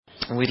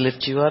We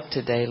lift you up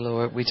today,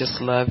 Lord. We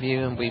just love you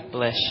and we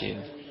bless you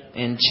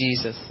in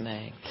Jesus'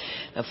 name.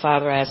 Now,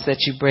 Father, I ask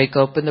that you break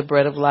open the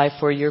bread of life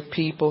for your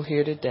people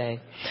here today.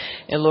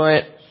 And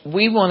Lord,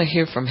 we want to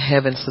hear from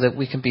heaven so that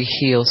we can be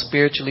healed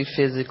spiritually,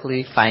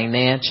 physically,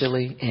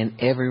 financially, in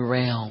every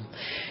realm.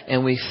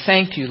 And we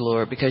thank you,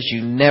 Lord, because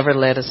you never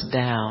let us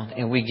down.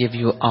 And we give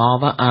you all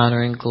the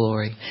honor and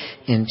glory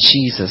in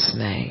Jesus'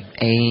 name.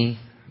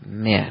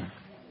 Amen.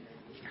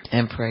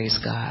 And praise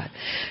God.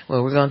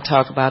 Well, we're going to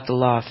talk about the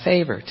law of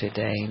favor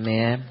today,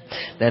 amen.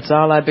 That's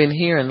all I've been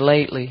hearing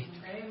lately.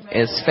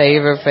 Is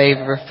favor,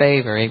 favor,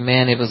 favor.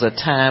 Amen. It was a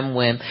time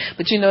when,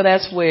 but you know,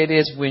 that's where it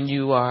is when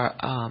you are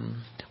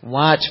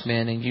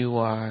watchman and you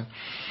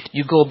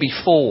go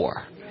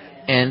before.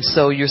 And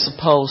so you're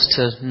supposed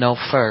to know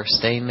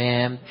first.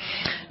 Amen.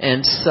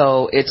 And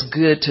so it's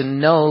good to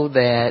know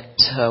that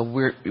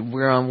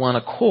we're on one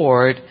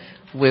accord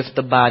with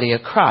the body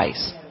of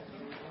Christ.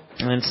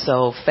 And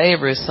so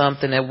favor is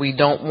something that we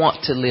don't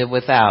want to live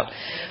without.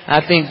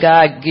 I think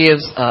God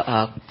gives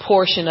a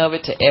portion of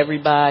it to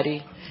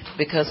everybody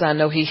because I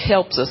know he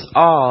helps us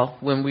all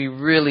when we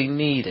really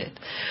need it.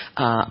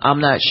 I'm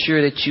not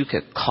sure that you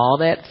could call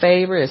that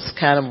favor. It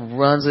kind of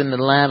runs in the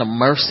line of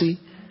mercy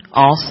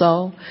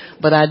also.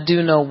 But I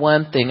do know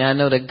one thing. I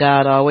know that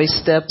God always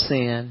steps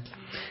in.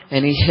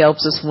 And he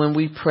helps us when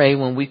we pray,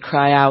 when we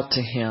cry out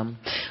to him.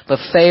 But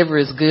favor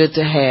is good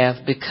to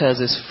have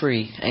because it's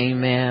free.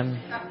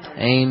 Amen.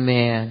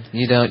 Amen.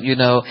 You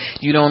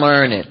don't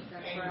earn it.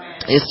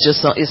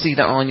 It's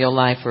either on your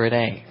life or it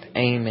ain't.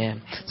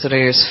 Amen. So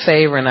there's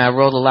favor, and I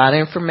wrote a lot of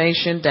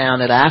information down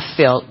that I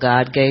felt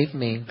God gave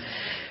me.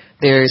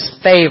 There is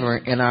favor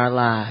in our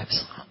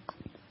lives.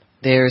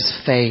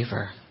 There's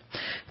favor.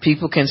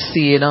 People can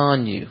see it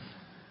on you.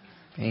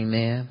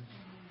 Amen.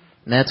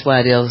 And that's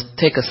why they'll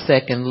take a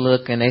second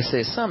look and they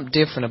say something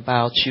different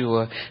about you,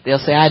 or they'll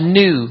say, I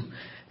knew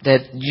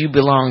that you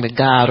belonged to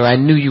God, or I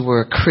knew you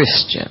were a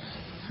Christian.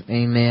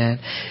 Amen.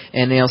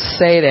 And they'll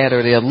say that,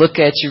 or they'll look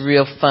at you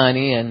real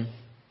funny and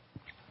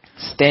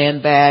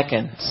stand back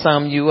and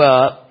sum you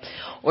up.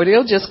 Or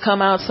they'll just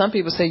come out. Some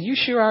people say, you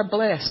sure are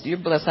blessed. You're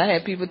blessed. I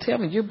had people tell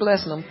me, you're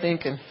blessed. And I'm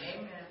thinking,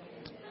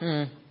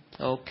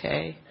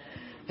 okay.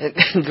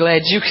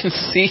 Glad you can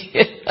see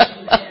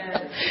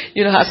it.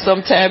 You know how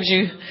sometimes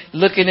you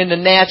looking in the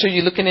natural,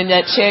 you're looking in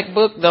that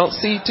checkbook, don't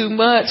see too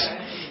much.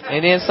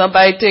 And then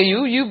somebody tell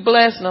you, you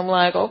blessed. And I'm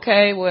like,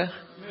 okay, well,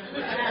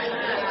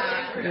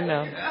 you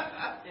know.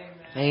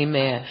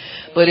 Amen.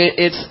 But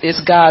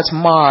it's God's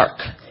mark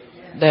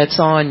that's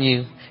on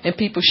you. And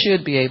people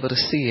should be able to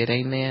see it.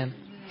 Amen.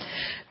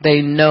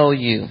 They know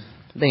you.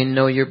 They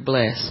know you're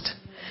blessed.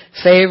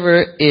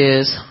 Favor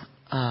is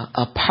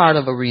a part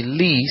of a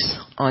release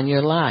on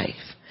your life.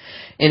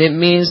 And it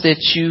means that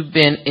you've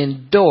been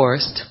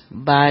endorsed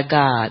by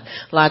God.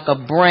 Like a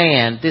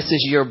brand. This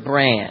is your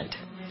brand.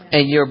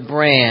 And your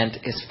brand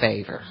is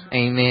favor.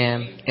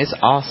 Amen. It's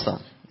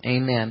awesome.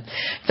 Amen.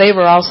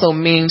 Favor also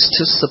means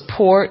to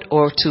support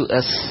or to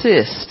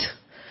assist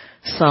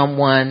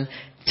someone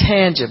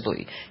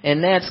tangibly.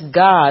 And that's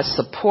God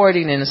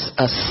supporting and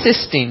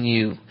assisting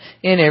you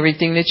in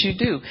everything that you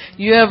do.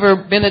 You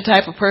ever been the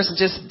type of person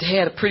just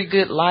had a pretty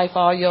good life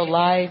all your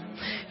life?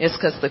 It's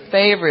because the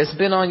favor has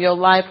been on your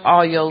life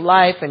all your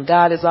life, and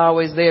God is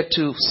always there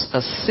to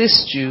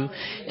assist you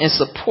and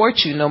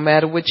support you no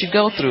matter what you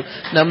go through,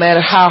 no matter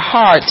how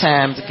hard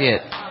times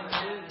get.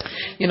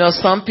 You know,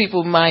 some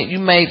people you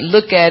may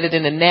look at it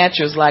in the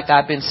natural as like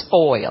I've been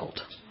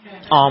spoiled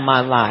all my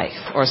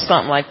life or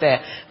something like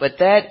that. But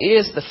that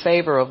is the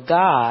favor of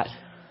God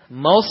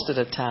most of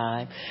the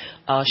time,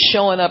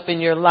 showing up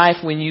in your life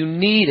when you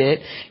need it,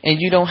 and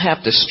you don't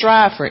have to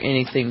strive for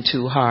anything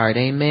too hard.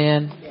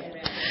 Amen.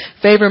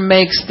 Favor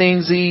makes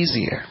things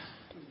easier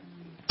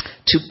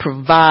to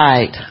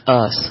provide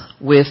us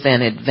with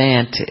an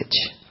advantage.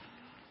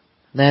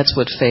 That's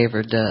what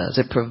favor does.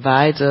 It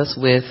provides us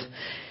with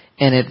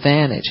an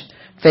advantage.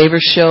 Favor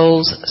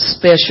shows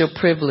special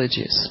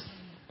privileges.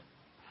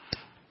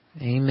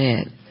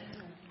 Amen.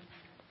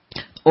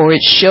 Or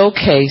it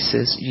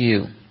showcases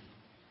you.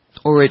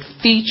 Or it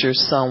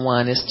features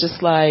someone. It's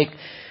just like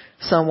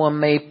someone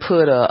may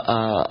put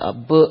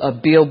a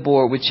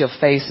billboard with your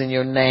face and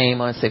your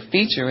name on and say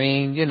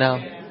featuring, da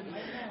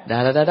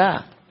da da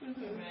da.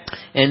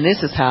 And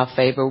this is how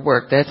favor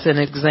works. That's an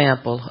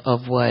example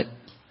of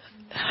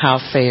how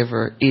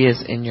favor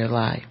is in your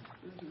life.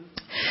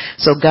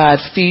 So God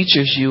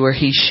features you, or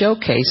he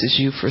showcases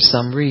you for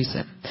some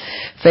reason.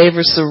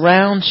 Favor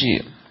surrounds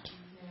you.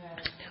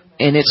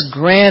 And it's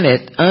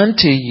granted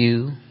unto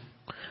you,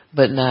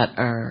 but not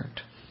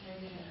earned.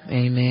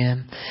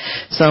 Amen.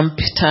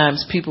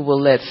 Sometimes people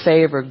will let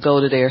favor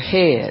go to their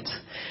heads,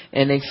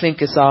 and they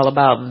think it's all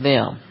about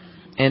them.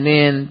 And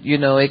then,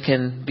 it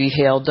can be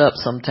held up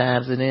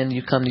sometimes, and then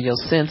you come to your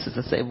senses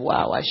and say,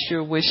 wow, I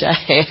sure wish I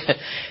had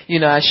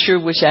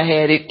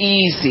it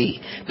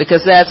easy.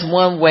 Because that's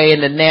one way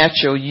in the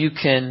natural you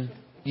can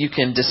you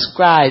can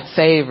describe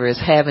favor as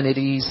having it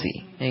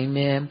easy.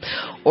 Amen.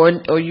 Or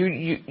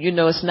you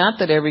know, it's not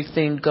that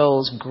everything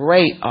goes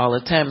great all the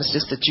time. It's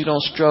just that you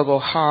don't struggle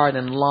hard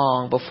and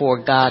long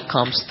before God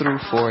comes through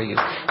for you.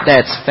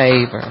 That's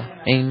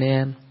favor.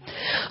 Amen.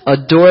 A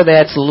door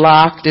that's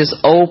locked is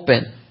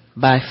open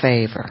by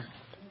favor.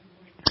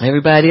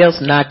 Everybody else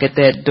knock at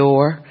that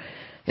door,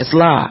 it's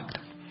locked.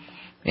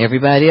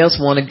 Everybody else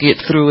want to get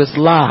through, it's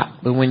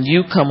locked. But when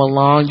you come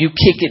along, you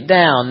kick it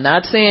down.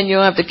 Not saying you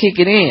don't have to kick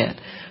it in,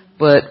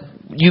 but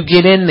you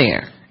get in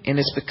there. And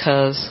it's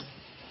because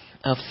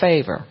of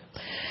favor.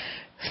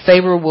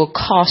 Favor will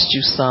cost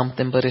you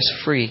something, but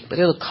it's free. But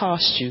it'll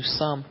cost you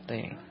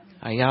something.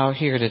 Are y'all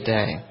here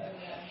today?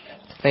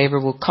 Favor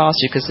will cost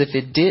you, because if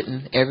it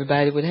didn't,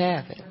 everybody would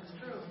have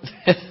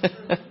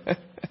it.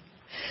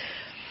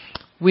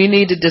 We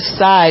need to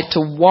decide to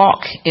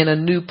walk in a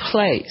new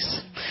place.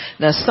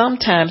 Now,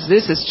 sometimes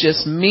this is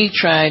just me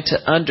trying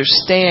to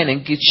understand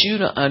and get you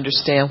to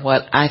understand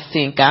what I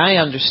think I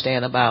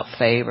understand about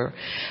favor.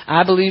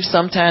 I believe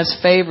sometimes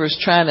favor is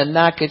trying to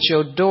knock at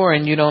your door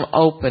and you don't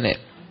open it.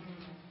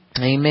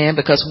 Amen.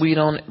 Because we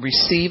don't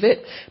receive it,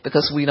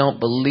 because we don't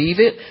believe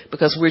it,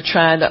 because we're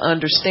trying to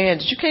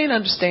understand. You can't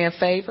understand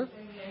favor.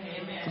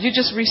 You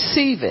just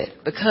receive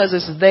it because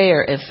it's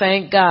there. And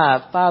thank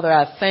God, Father,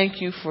 I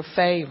thank you for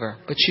favor.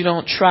 But you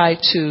don't try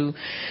to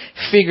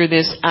figure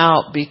this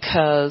out,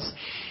 because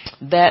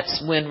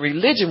that's when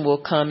religion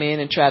will come in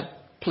and try to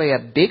play a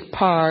big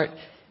part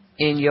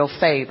in your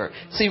favor.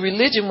 See,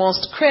 religion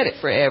wants credit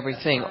for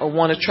everything, or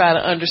want to try to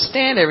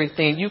understand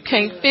everything. You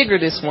can't figure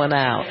this one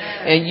out.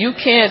 And you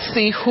can't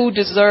see who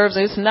deserves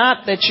it. It's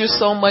not that you're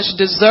so much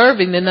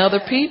deserving than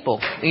other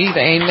people either.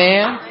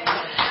 Amen.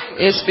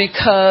 It's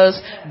because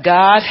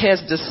God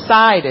has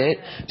decided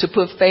to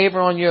put favor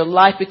on your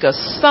life because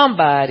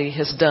somebody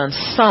has done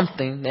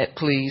something that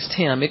pleased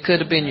him. It could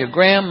have been your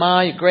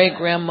grandma, your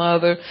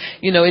great-grandmother.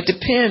 You know, it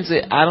depends.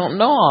 I don't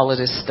know all of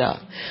this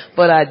stuff.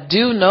 But I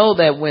do know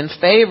that when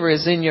favor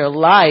is in your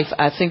life,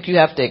 I think you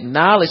have to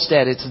acknowledge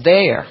that it's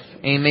there.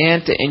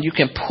 Amen. And you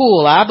can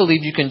pull. I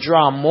believe you can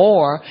draw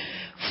more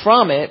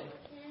from it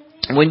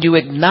when you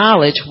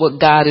acknowledge what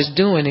God is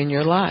doing in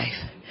your life.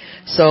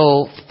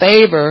 So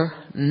favor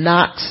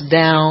knocks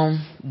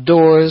down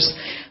doors,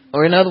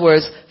 or in other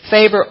words,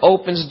 favor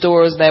opens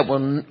doors that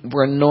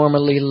were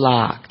normally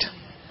locked.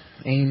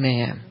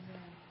 Amen.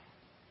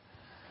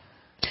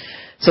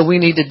 So we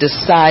need to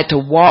decide to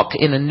walk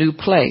in a new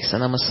place.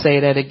 And I'm going to say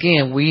that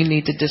again. We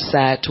need to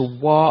decide to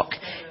walk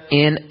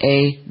in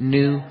a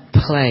new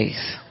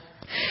place.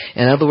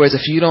 In other words,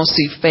 if you don't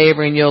see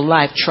favor in your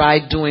life, try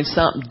doing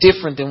something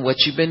different than what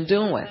you've been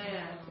doing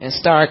and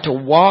start to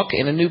walk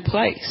in a new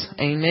place.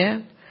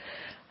 Amen.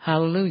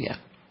 Hallelujah.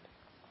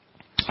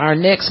 Our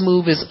next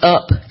move is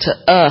up to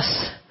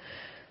us,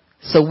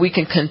 so we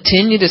can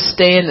continue to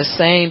stay in the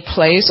same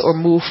place or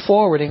move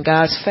forward in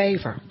God's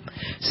favor.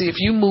 See, if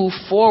you move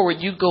forward,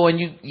 you go and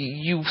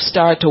you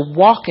start to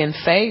walk in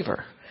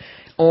favor,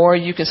 or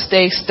you can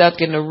stay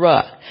stuck in the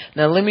rut.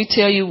 Now, let me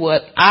tell you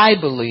what I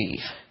believe.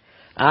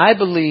 I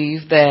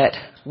believe that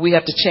we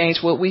have to change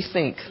what we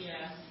think.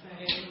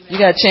 You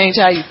got to change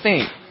how you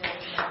think.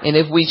 And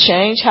if we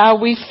change how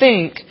we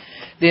think,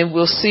 then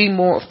we'll see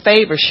more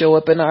favor show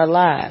up in our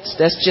lives.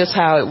 That's just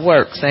how it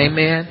works.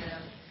 Amen.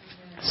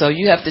 So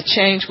you have to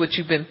change what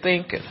you've been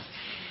thinking.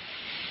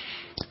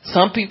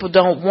 Some people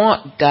don't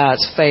want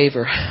God's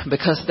favor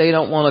because they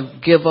don't want to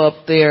give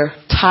up their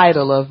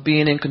title of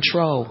being in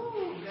control.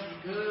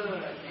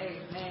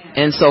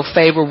 And so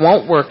favor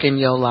won't work in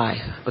your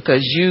life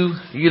because you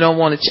don't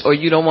want to, or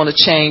you don't want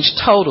to change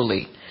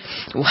totally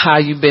how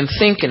you've been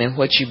thinking and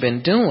what you've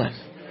been doing.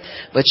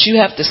 But you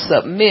have to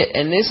submit,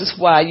 and this is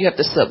why you have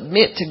to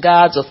submit to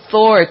God's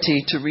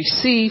authority to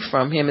receive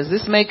from him. Is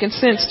this making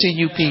sense to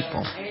you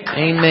people?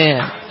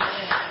 Amen.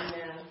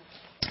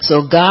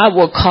 So God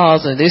will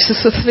cause, and this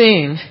is the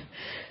thing,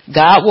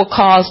 God will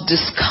cause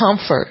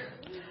discomfort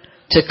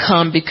to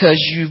come because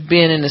you've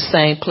been in the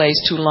same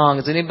place too long.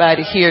 Does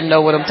anybody here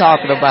know what I'm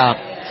talking about?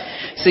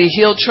 See,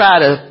 he'll try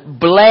to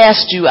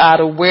blast you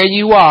out of where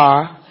you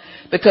are,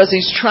 because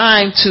he's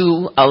trying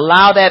to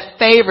allow that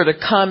favor to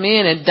come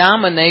in and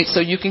dominate so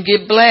you can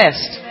get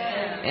blessed.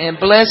 And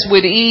blessed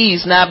with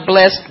ease, not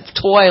blessed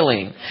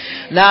toiling,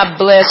 not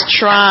blessed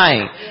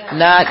trying,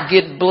 not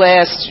get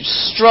blessed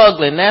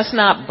struggling. That's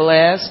not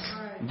blessed.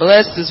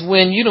 Blessed is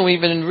when you don't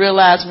even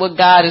realize what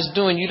God is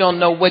doing. You don't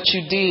know what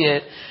you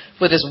did,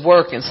 but it's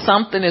working.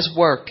 Something is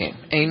working.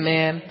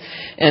 Amen.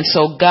 And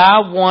so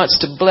God wants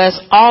to bless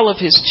all of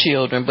his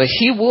children, but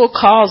he will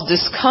cause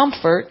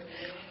discomfort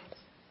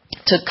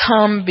to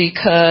come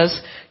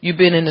because you've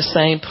been in the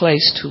same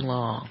place too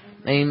long.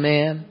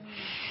 Amen.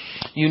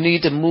 You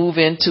need to move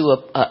into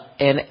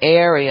an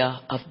area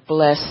of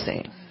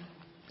blessing.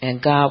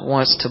 And God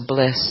wants to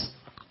bless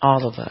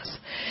all of us.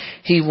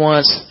 He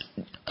wants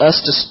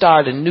us to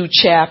start a new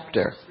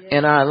chapter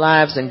in our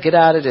lives and get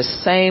out of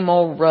this same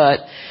old rut.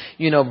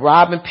 You know,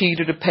 robbing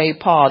Peter to pay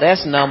Paul.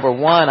 That's number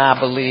one, I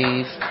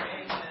believe.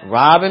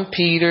 Robbing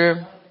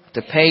Peter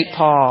to pay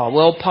Paul.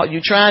 Well, Paul,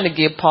 you're trying to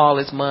give Paul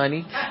his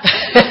money.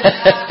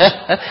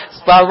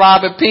 It's by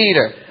robbing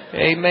Peter.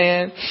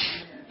 Amen.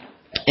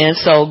 And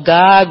so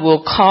God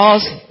will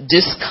cause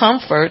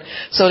discomfort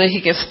so that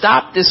he can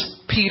stop this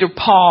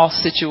Peter-Paul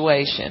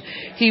situation.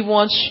 He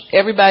wants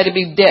everybody to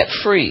be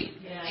debt-free.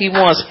 He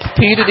wants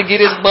Peter to get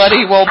his money.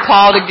 He wants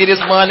Paul to get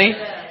his money.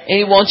 And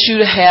he wants you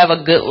to have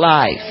a good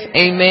life.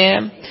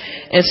 Amen.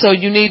 And so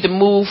you need to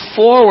move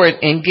forward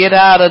and get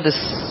out of this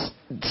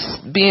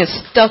being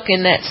stuck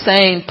in that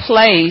same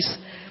place.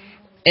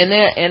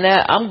 And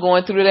I'm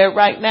going through that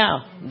right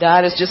now.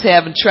 God is just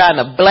trying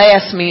to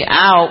blast me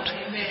out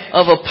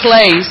of a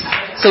place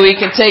so he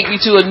can take me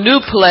to a new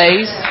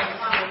place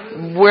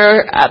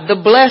where the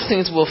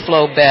blessings will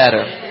flow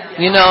better.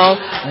 You know,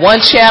 one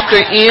chapter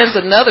ends,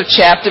 another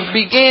chapter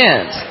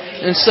begins.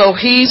 And so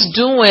he's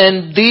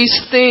doing these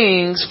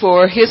things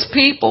for his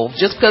people.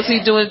 Just because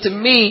he's doing it to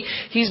me,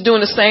 he's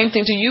doing the same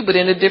thing to you, but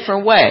in a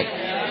different way.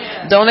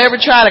 Don't ever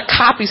try to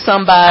copy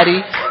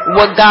somebody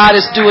what God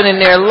is doing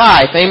in their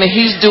life. Amen.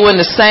 He's doing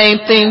the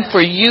same thing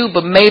for you,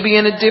 but maybe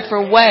in a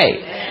different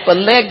way. But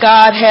let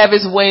God have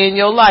his way in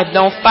your life.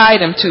 Don't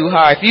fight him too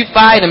hard. If you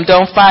fight him,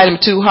 don't fight him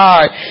too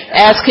hard.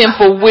 Ask him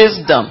for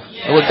wisdom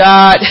with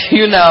God,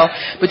 you know.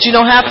 But you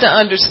don't have to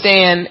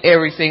understand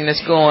everything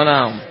that's going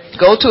on.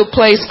 Go to a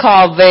place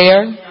called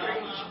there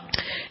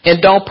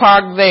and don't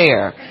park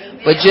there.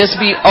 But just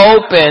be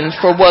open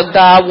for what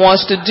God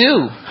wants to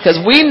do. Because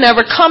we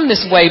never come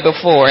this way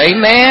before.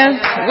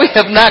 Amen? We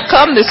have not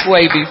come this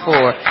way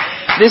before.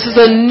 This is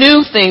a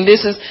new thing.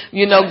 This is,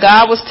 you know,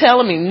 God was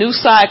telling me, new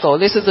cycle.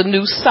 This is a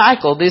new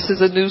cycle. This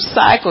is a new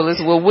cycle. This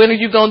is, well, when are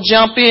you going to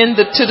jump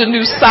to the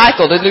new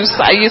cycle? The new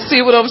cycle. You see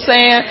what I'm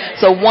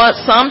saying? So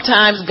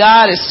sometimes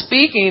God is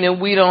speaking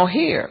and we don't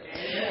hear.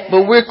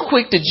 But we're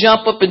quick to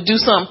jump up and do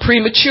something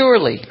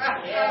prematurely.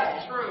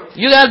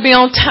 You got to be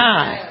on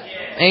time.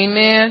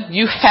 Amen.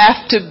 You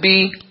have to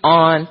be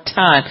on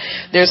time.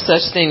 There's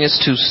such thing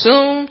as too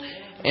soon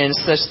and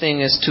such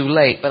thing as too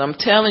late. But I'm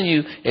telling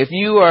you, if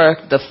you are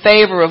the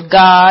favor of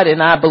God,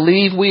 and I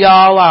believe we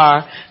all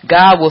are,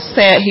 God will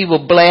he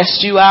will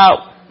blast you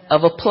out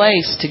of a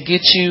place to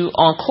get you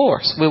on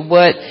course with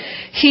what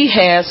he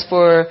has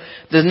for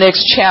the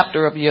next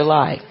chapter of your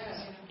life.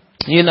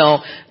 You know,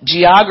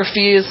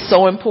 geography is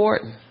so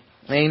important.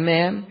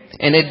 Amen.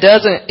 And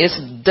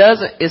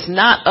it's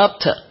not up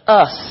to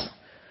us.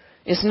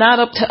 It's not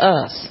up to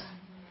us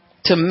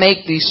to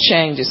make these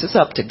changes. It's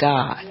up to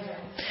God.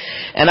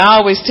 And I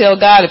always tell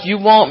God, if you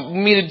want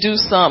me to do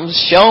something,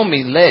 show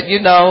me, make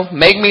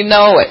me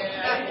know it.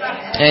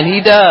 And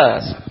he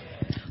does.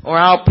 Or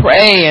I'll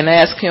pray and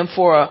ask him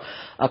for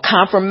a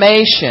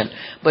confirmation.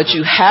 But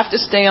you have to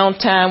stay on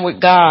time with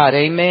God.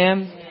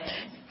 Amen.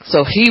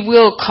 So he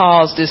will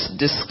cause this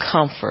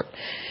discomfort,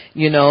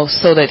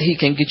 so that he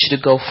can get you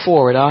to go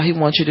forward. All he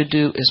wants you to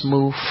do is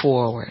move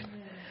forward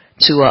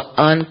to an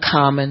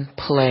uncommon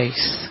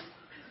place.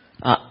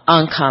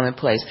 Uncommon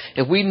place.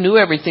 If we knew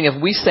everything,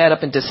 if we sat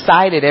up and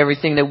decided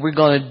everything that we're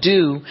going to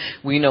do,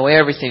 we know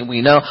everything. We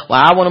know,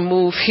 I want to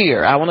move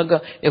here. I want to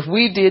go. If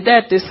we did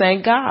that, this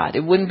ain't God.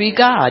 It wouldn't be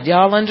God.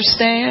 Y'all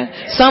understand?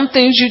 Some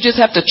things you just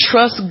have to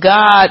trust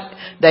God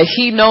that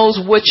he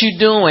knows what you're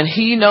doing.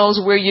 He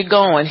knows where you're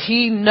going.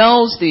 He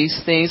knows these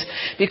things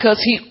because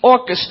he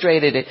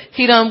orchestrated it.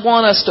 He doesn't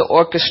want us to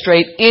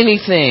orchestrate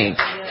anything.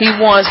 He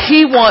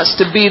wants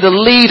to be the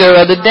leader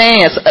of the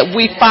dance.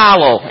 We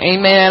follow.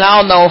 Amen.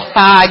 I don't know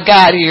how I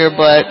got here,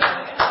 but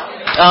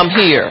I'm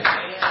here.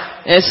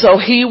 And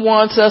so he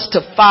wants us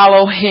to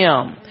follow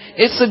him.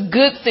 It's a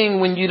good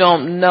thing when you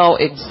don't know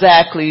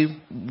exactly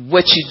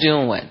what you're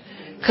doing.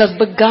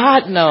 But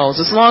God knows.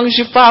 As long as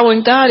you're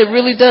following God, it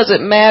really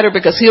doesn't matter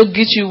because he'll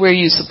get you where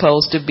you're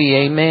supposed to be.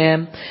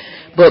 Amen.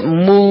 But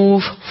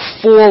move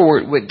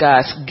forward with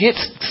God. Get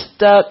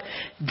stuck.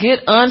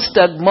 Get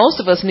unstuck.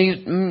 Most of us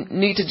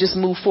need to just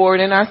move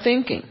forward in our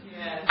thinking.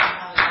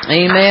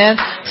 Amen.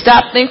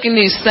 Stop thinking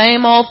these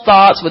same old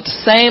thoughts with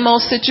the same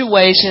old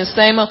situations,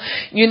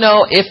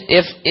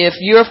 if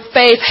your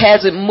faith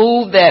hasn't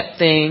moved that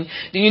thing,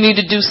 then you need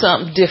to do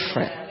something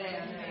different.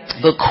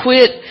 But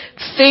quit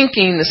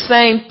thinking the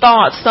same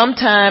thoughts.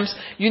 Sometimes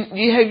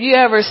have you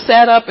ever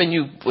sat up and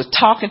you were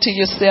talking to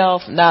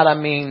yourself? You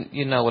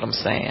know what I'm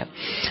saying.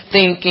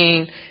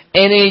 Thinking,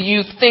 and then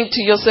you think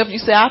to yourself, you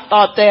say, I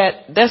thought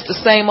that's the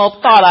same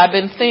old thought I've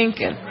been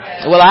thinking.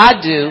 Well, I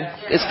do.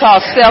 It's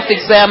called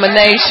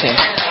self-examination.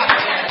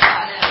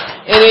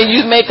 And then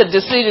you make a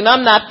decision,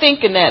 I'm not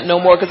thinking that no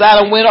more because I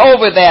done went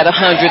over that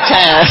 100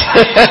 times.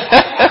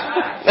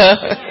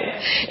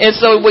 And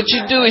so what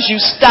you do is you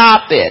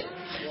stop it.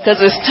 Because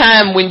it's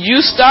time when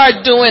you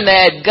start doing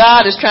that,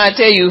 God is trying to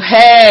tell you,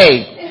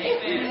 hey,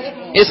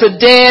 it's a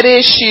dead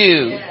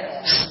issue.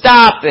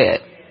 Stop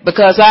it.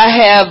 Because I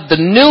have the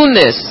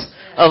newness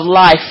of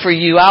life for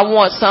you. I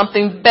want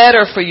something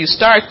better for you.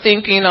 Start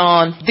thinking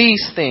on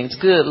these things.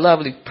 Good,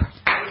 lovely,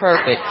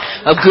 perfect.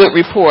 A good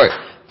report.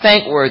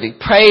 thankworthy,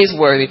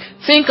 praiseworthy.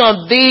 Think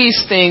on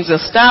these things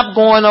and stop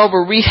going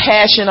over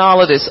rehashing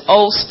all of this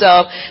old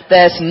stuff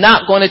that's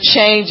not going to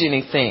change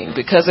anything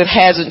because it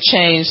hasn't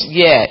changed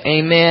yet.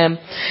 Amen.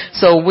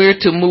 So we're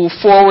to move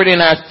forward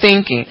in our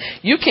thinking.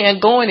 You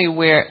can't go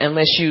anywhere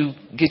unless you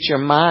get your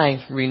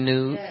mind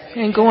renewed.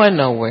 You ain't going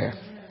nowhere.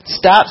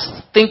 Stop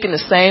thinking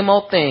the same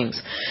old things.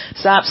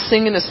 Stop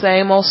singing the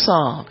same old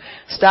song.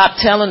 Stop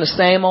telling the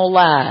same old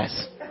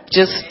lies.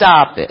 Just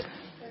stop it.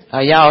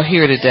 Are y'all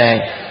here today?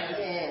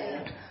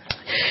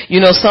 You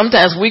know,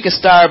 sometimes we can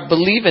start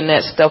believing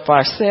that stuff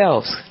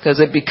ourselves because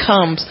it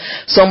becomes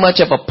so much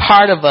of a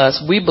part of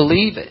us. We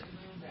believe it.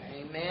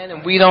 Amen.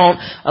 And we don't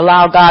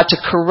allow God to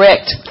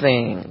correct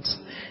things.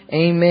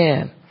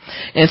 Amen.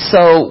 And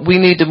so we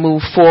need to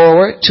move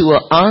forward to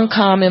an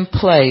uncommon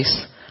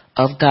place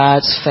of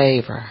God's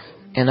favor.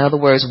 In other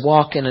words,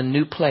 walk in a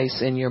new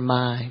place in your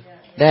mind.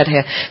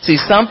 See,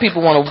 some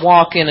people want to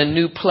walk in a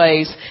new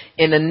place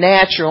in the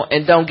natural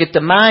and don't get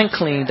the mind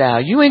cleaned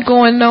out. You ain't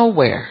going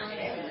nowhere.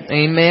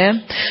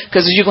 Amen.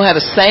 Because you're going to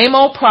have the same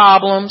old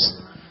problems,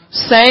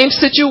 same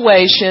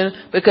situation,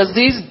 because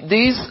these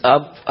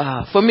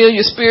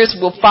familiar spirits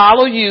will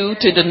follow you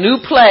to the new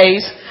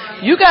place.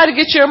 You got to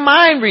get your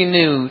mind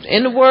renewed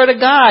in the Word of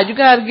God. You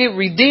got to get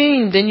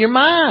redeemed in your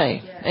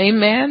mind.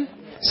 Amen.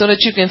 So that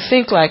you can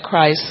think like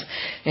Christ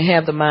and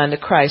have the mind of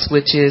Christ,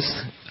 which is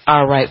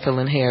our rightful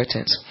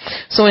inheritance.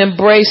 So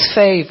embrace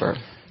favor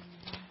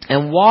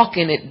and walk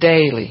in it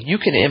daily. You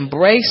can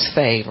embrace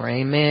favor.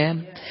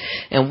 Amen.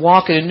 And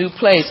walk in a new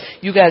place.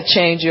 You got to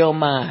change your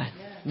mind.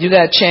 You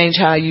got to change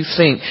how you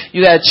think.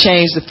 You got to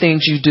change the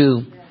things you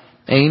do.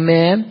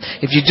 Amen.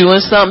 If you're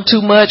doing something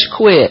too much,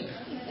 quit.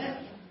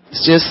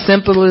 It's just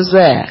simple as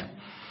that.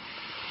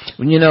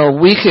 You know,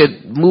 we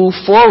could move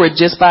forward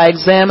just by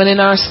examining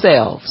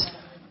ourselves.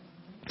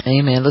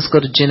 Amen. Let's go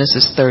to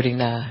Genesis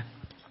 39.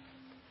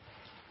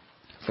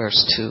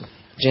 Verse 2.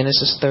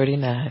 Genesis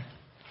 39.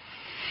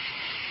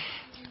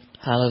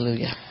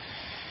 Hallelujah.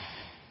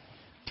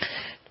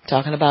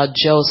 Talking about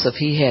Joseph,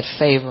 he had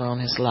favor on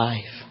his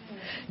life.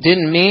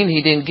 Didn't mean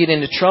he didn't get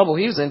into trouble.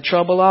 He was in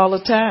trouble all the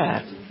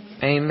time.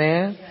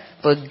 Amen.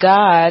 But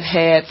God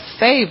had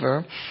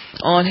favor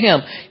on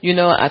him. You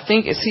know, I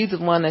think, is he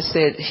the one that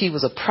said he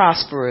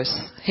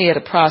had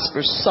a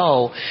prosperous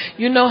soul?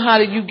 You know, how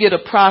do you get a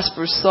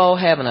prosperous soul?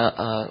 Having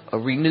a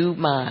renewed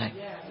mind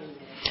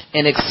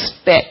and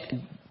expect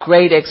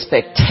great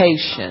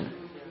expectation.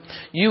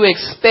 You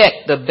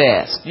expect the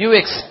best. You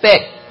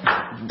expect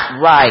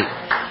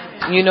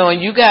right. You know,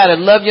 and you got to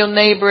love your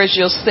neighbor as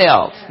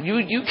yourself.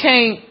 You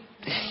can't.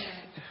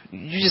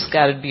 You just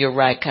got to be a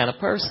right kind of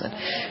person.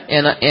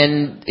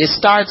 And it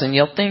starts in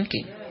your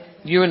thinking.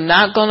 You're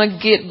not going to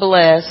get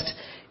blessed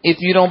if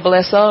you don't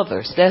bless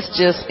others. That's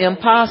just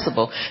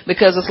impossible.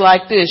 Because it's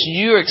like this.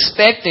 You're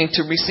expecting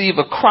to receive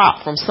a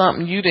crop from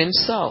something you didn't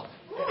sow.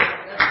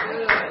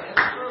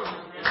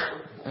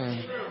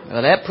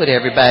 Well, that put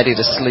everybody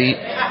to sleep.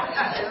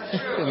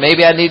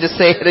 Maybe I need to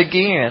say it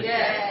again.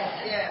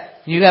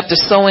 You have to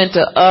sow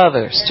into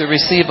others to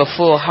receive a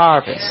full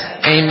harvest.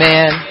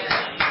 Amen.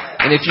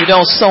 And if you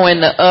don't sow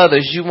into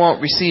others, you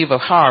won't receive a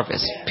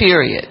harvest,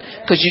 period.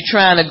 Because you're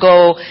trying to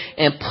go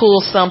and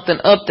pull something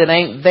up that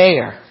ain't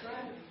there.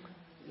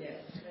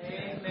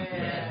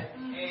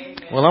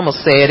 Well, I'm going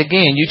to say it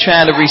again. You're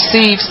trying to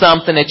receive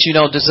something that you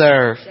don't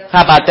deserve.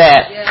 How about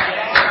that?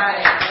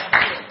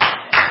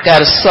 Got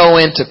to sow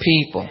into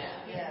people.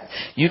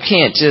 You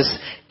can't just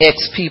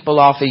X people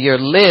off of your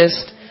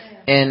list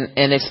and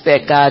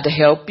expect God to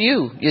help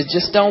you. It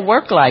just don't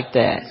work like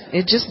that.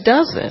 It just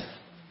doesn't.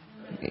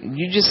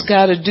 You just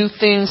got to do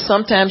things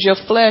sometimes your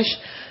flesh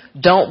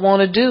don't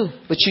want to do,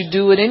 but you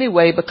do it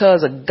anyway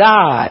because of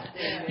God.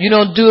 You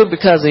don't do it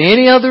because of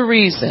any other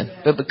reason,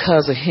 but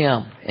because of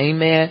Him.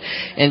 Amen.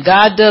 And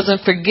God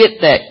doesn't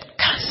forget that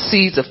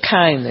seeds of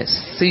kindness,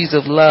 seeds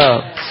of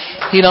love.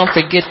 He don't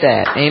forget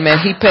that. Amen.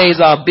 He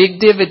pays off big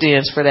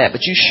dividends for that,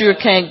 but you sure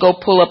can't go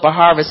pull up a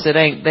harvest that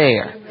ain't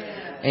there.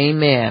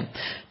 Amen.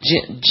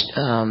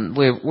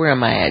 Where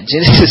am I at?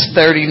 Genesis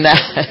 39.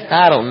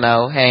 I don't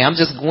know. Hey, I'm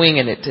just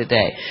winging it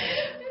today.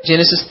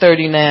 Genesis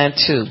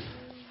 39:2.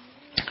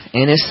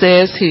 And it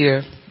says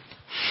here,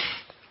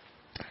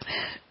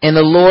 and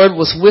the Lord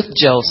was with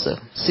Joseph.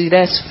 See,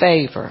 that's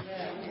favor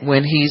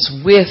when He's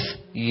with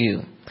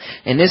you.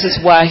 And this is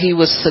why he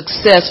was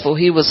successful.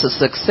 He was a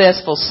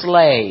successful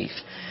slave.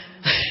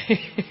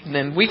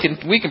 And we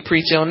can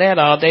preach on that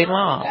all day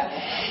long.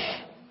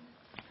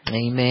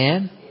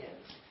 Amen.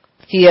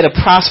 He had a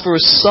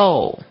prosperous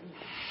soul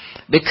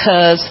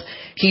because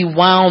he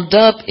wound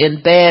up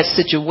in bad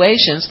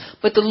situations,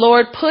 but the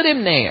Lord put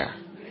him there.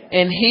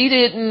 And he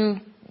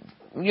didn't,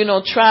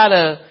 try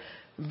to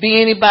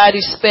be anybody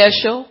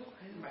special.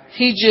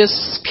 He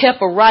just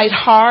kept a right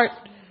heart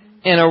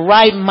and a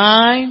right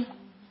mind,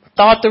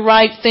 thought the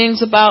right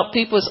things about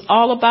people. It's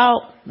all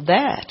about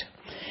that.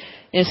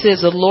 It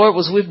says the Lord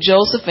was with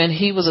Joseph and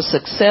he was a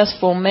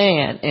successful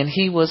man and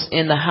he was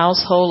in the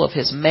household of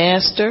his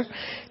master,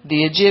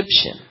 the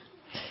Egyptian.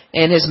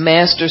 And his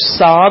master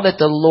saw that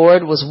the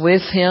Lord was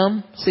with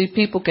him. See,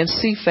 people can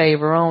see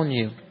favor on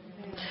you.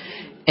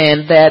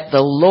 And that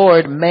the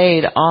Lord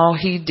made all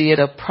he did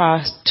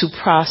to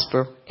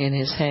prosper in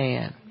his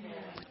hand.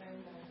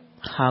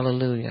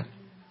 Hallelujah.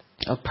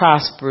 A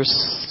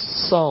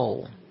prosperous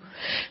soul.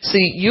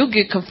 See, you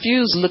get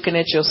confused looking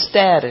at your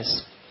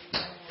status.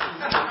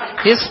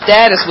 His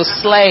status was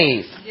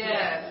slave.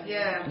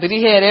 But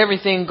he had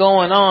everything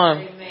going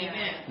on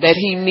that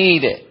he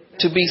needed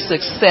to be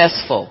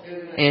successful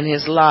in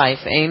his life.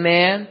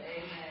 Amen.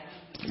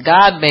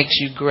 God makes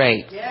you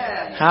great.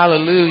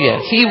 Hallelujah.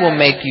 He will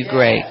make you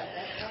great.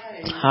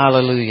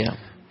 Hallelujah.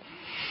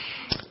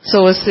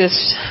 So it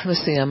says,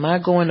 let's see, am I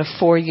going to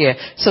 4? Yeah.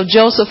 So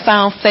Joseph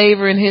found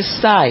favor in his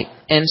sight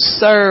and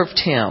served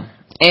him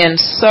and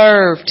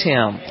served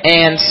him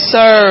and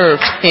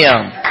served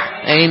him.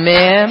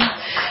 Amen.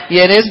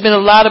 Yeah, there's been a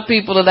lot of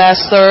people that I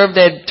served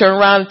that turned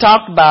around and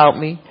talked about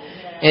me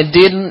and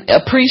didn't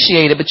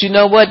appreciate it. But you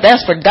know what?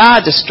 That's for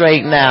God to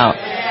straighten out.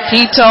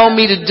 He told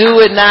me to do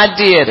it and I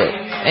did it.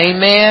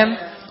 Amen.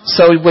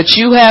 So what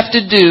you have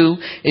to do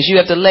is you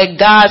have to let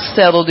God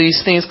settle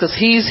these things, because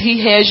he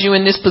has you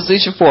in this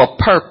position for a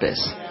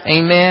purpose.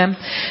 Amen.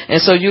 And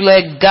so you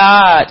let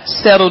God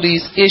settle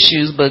these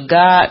issues. But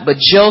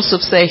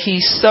Joseph said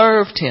he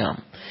served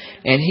him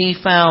and he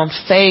found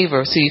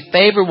favor. See,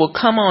 favor will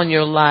come on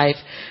your life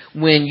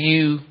when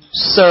you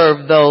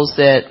serve those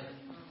that,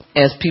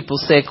 as people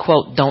say,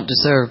 quote, don't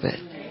deserve it.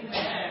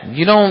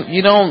 You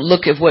don't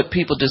look at what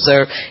people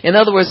deserve. In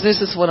other words,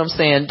 this is what I'm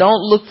saying.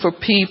 Don't look for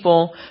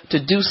people to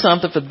do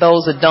something for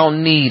those that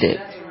don't need it.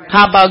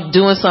 How about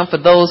doing something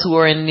for those who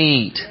are in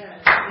need?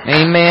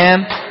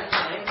 Amen.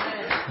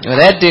 Well,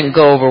 that didn't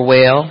go over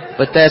well,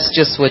 but that's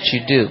just what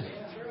you do.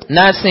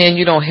 Not saying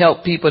you don't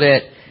help people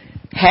that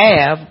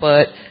have,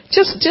 but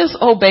just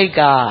obey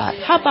God.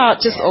 How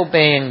about just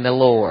obeying the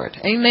Lord?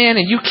 Amen.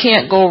 And you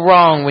can't go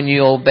wrong when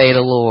you obey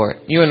the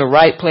Lord. You're in the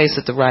right place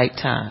at the right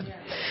time.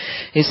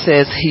 It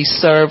says he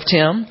served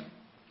him.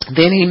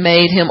 Then he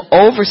made him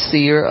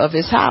overseer of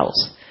his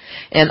house.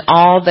 And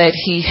all that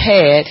he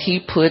had, he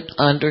put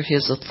under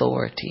his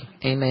authority.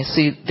 Amen.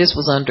 See, this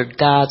was under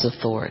God's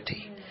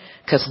authority,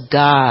 because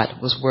God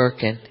was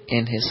working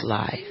in his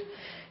life.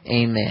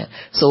 Amen.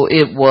 So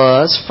it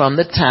was from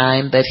the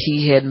time that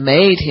he had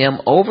made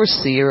him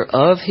overseer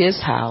of his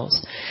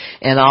house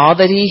and all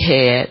that he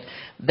had,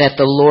 that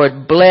the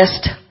Lord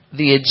blessed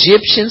the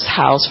Egyptian's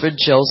house for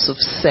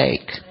Joseph's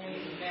sake.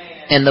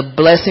 And the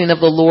blessing of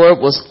the Lord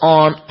was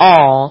on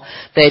all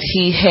that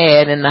he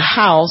had in the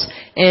house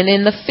and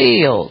in the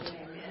field.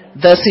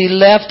 Thus he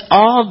left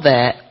all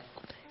that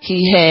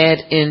he had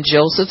in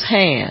Joseph's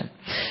hand.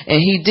 And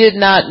he did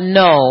not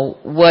know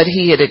what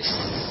he had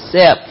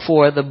except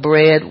for the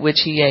bread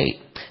which he ate.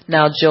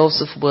 Now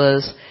Joseph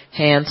was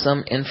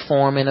handsome in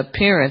form and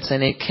appearance,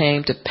 and it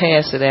came to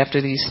pass that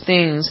after these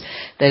things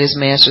that his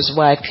master's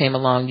wife came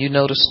along. You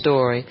know the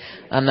story.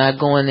 I'm not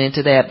going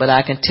into that, but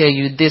I can tell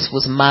you this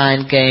was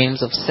mind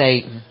games of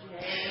Satan.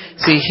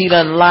 See, he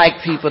doesn't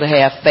like people to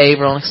have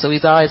favor on him, so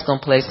he's always going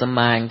to play some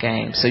mind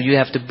games. So you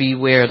have to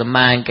beware of the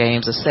mind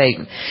games of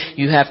Satan.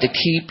 You have to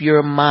keep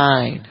your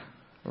mind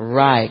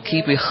right.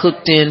 Keep it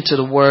hooked into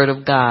the word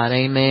of God.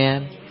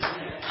 Amen.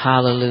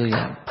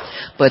 Hallelujah.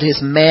 But his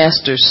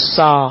master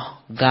saw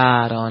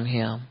God on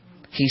him.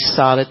 He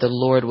saw that the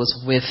Lord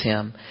was with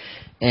him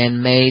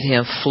and made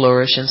him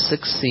flourish and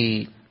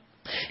succeed.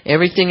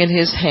 Everything in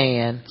his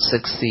hand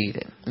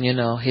succeeded. You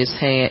know, his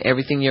hand,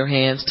 everything your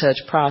hands touch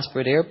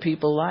prosper. There are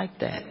people like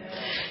that.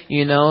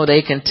 You know,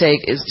 they can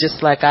take, it's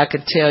just like I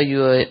could tell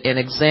you an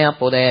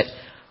example, that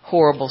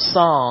horrible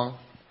song,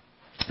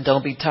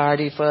 Don't Be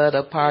Tardy for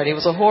the Party. It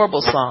was a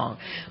horrible song.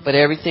 But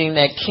everything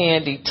that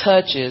Candy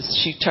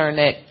touches, she turned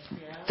that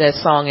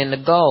song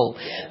into gold.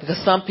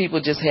 Because some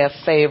people just have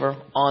favor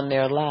on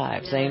their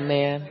lives.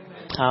 Amen.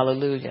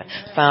 Hallelujah.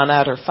 Found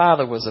out her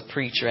father was a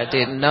preacher. I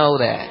didn't know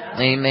that.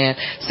 Amen.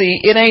 See,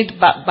 it ain't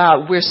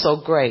about we're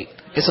so great.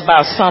 It's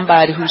about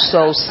somebody who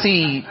sows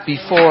seed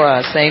before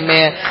us.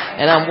 Amen.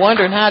 And I'm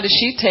wondering, how did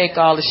she take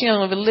all this? She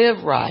don't even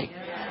live right.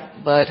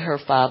 But her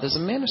father's a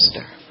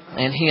minister.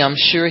 And I'm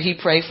sure he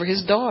prayed for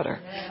his daughter.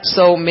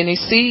 So many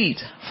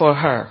seeds for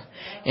her.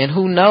 And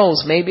who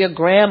knows, maybe a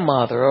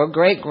grandmother or a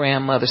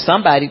great-grandmother.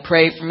 Somebody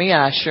prayed for me.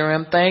 I sure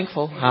am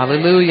thankful.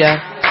 Hallelujah.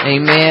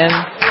 Amen.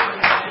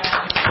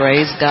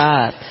 Praise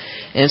God.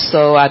 And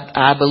so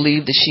I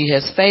believe that she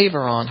has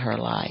favor on her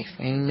life.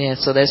 Amen.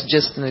 So that's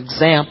just an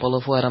example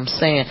of what I'm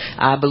saying.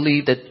 I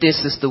believe that this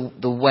is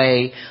the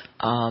way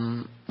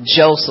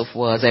Joseph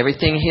was.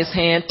 Everything his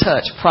hand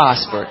touched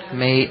prospered,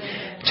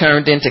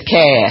 turned into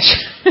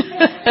cash.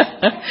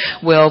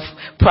 Wealth,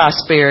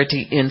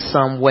 prosperity in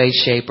some way,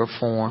 shape, or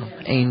form.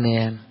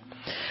 Amen.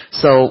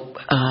 So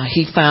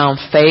he found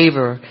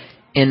favor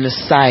in the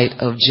sight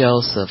of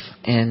Joseph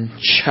and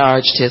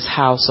charged his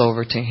house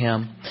over to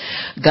him.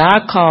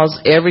 God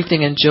caused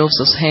everything in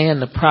Joseph's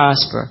hand to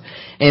prosper,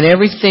 and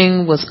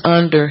everything was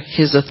under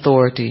his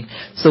authority.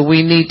 So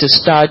we need to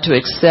start to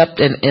accept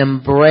and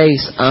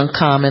embrace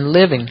uncommon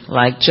living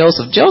like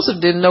Joseph.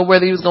 Joseph didn't know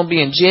whether he was going to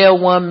be in jail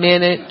one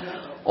minute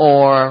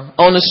or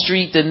on the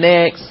street the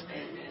next.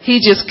 He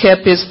just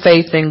kept his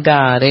faith in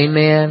God.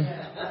 Amen.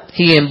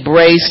 He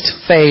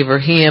embraced favor.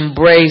 He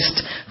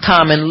embraced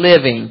common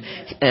living,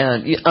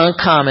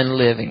 uncommon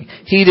living.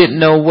 He didn't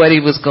know what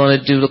he was going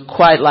to do,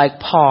 quite like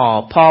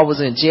Paul. Paul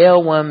was in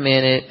jail one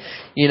minute.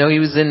 He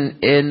was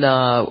in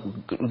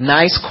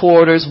nice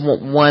quarters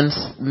one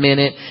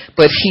minute,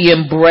 but he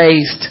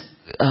embraced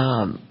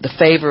the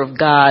favor of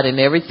God, and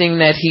everything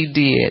that he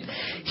did,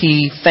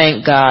 he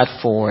thanked God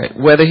for it,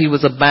 whether he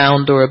was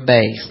abound or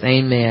abased.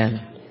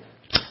 Amen.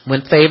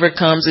 When favor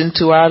comes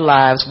into our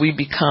lives, we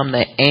become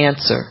the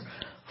answer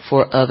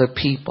for other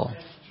people.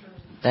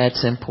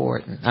 That's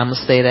important. I'm going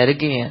to say that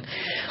again.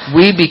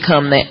 We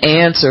become the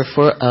answer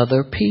for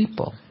other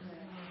people,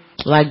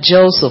 like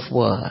Joseph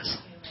was.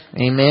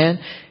 Amen.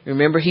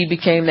 Remember, he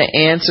became the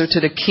answer to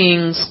the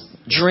king's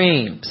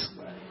dreams.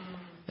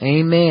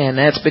 Amen.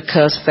 That's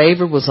because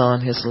favor was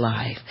on his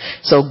life.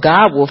 So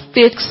God will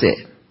fix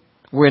it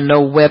where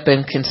no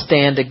weapon can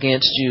stand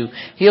against you.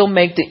 He'll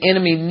make the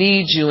enemy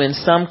need you in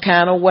some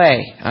kind of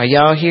way. Are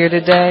y'all here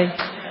today?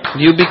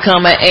 You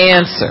become an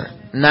answer,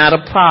 not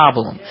a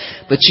problem,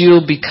 but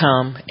you'll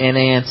become an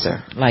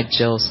answer like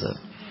Joseph.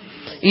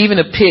 Even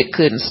a pit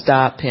couldn't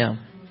stop him.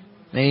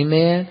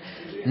 Amen.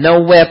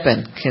 No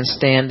weapon can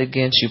stand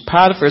against you.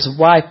 Potiphar's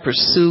wife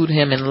pursued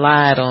him and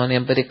lied on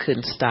him, but it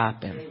couldn't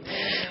stop him.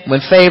 When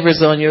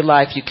favor's on your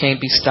life, you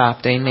can't be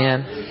stopped.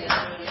 Amen.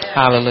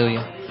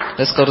 Hallelujah.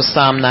 Let's go to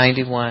Psalm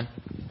 91.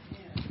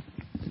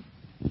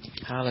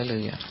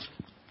 Hallelujah.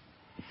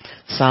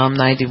 Psalm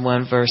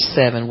 91 verse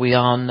 7. We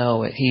all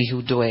know it. He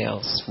who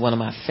dwells. One of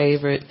my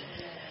favorite.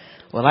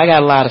 Well, I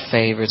got a lot of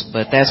favorites,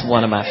 but that's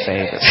one of my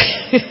favorites.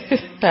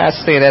 I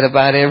say that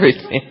about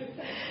everything.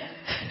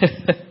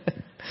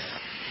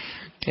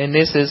 And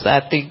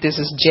I think this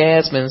is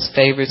Jasmine's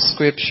favorite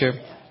scripture.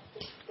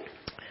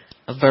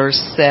 Verse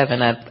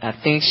 7. I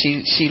think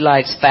she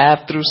likes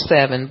 5 through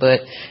 7, but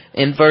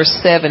in verse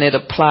 7 it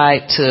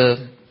applied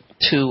to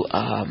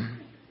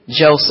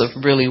Joseph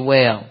really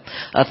well.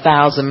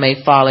 1,000 may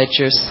fall at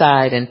your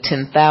side and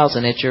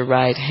 10,000 at your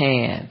right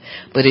hand,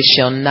 but it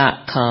shall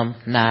not come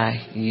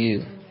nigh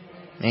you.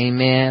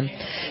 Amen.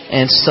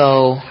 And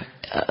so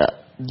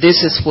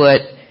this is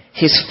what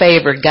his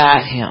favor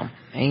got him.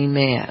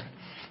 Amen.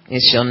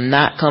 It shall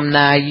not come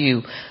nigh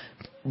you.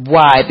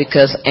 Why?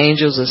 Because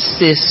angels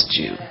assist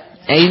you.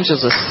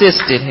 Angels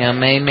assisted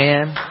him.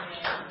 Amen.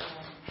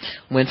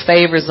 When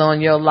favor's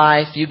on your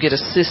life, you get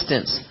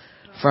assistance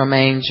from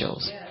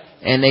angels.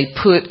 And they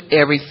put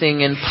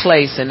everything in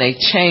place and they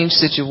change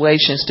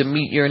situations to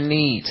meet your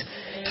needs.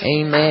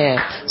 Amen.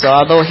 So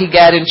although he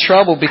got in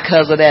trouble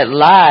because of that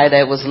lie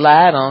that was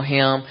lied on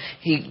him,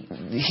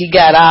 he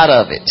got out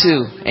of it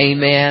too.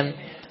 Amen.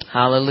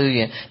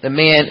 Hallelujah. The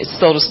man,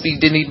 so to speak,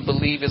 didn't even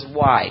believe his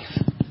wife.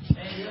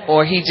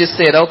 Or he just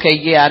said, okay,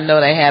 yeah, I know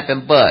that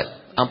happened, but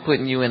I'm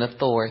putting you in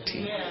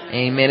authority.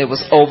 Amen. It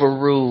was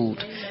overruled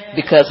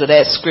because of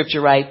that scripture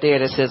right there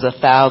that says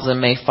 1,000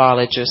 may fall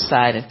at your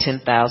side and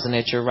 10,000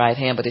 at your right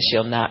hand, but it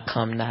shall not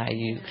come nigh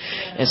you.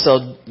 And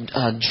so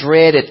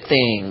dreaded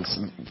things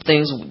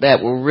that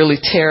were really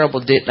terrible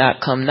did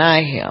not come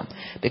nigh him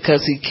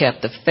because he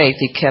kept the faith.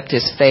 He kept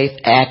his faith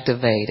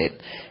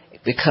activated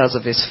because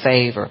of his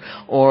favor,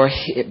 or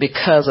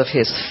because of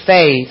his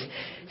faith,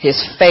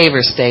 his favor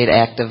stayed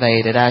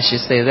activated. I should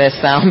say that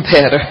sound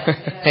better.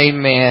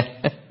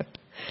 Amen.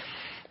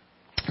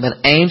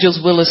 But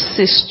angels will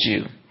assist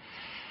you.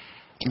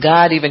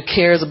 God even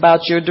cares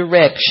about your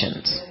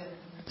directions.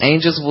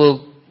 Angels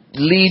will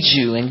lead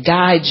you and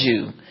guide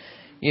you.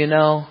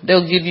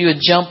 They'll give you a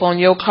jump on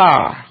your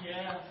car.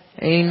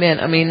 Amen.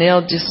 I mean,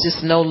 they'll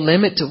just no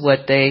limit to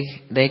what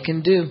they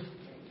can do.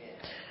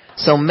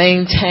 So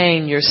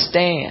maintain your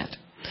stand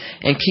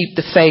and keep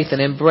the faith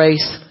and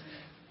embrace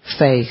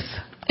faith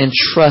and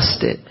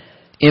trust it.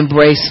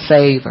 Embrace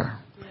favor.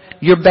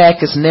 Your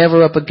back is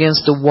never up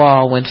against the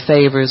wall when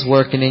favor is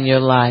working in your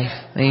life.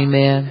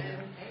 Amen.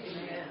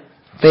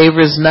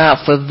 Favor is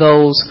not for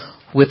those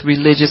with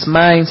religious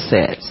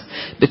mindsets,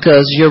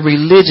 because your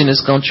religion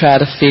is going to try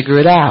to figure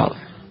it out.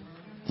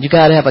 You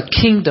got to have a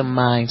kingdom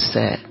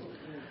mindset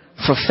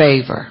for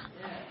favor.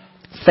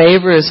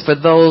 Favor is for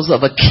those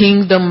of a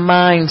kingdom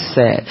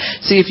mindset.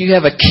 See, if you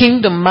have a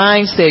kingdom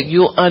mindset,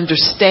 you'll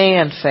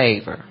understand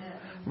favor.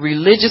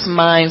 Religious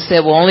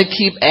mindset will only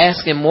keep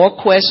asking more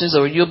questions,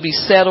 or you'll be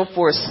settled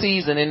for a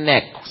season and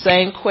that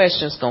same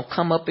question's going to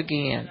come up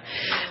again.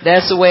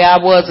 That's the way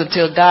I was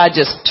until God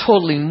just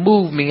totally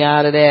moved me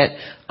out of that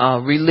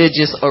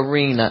religious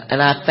arena. And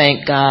I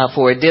thank God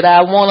for it. Did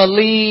I want to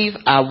leave?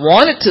 I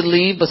wanted to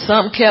leave, but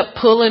something kept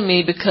pulling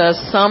me because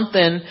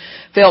something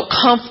felt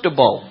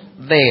comfortable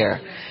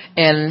there.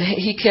 And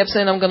he kept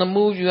saying, I'm going to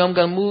move you. I'm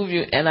going to move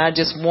you. And I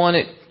just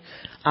wanted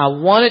I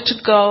wanted to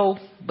go,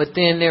 but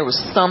then there was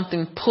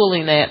something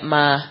pulling at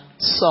my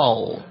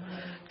soul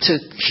to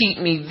keep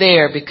me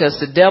there, because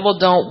the devil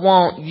don't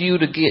want you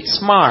to get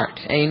smart.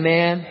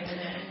 Amen.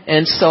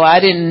 And so I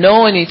didn't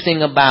know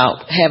anything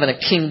about having a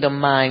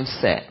kingdom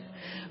mindset,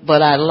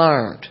 but I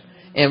learned.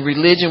 And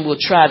religion will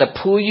try to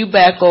pull you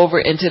back over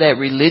into that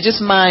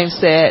religious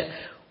mindset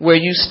where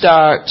you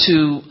start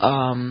to,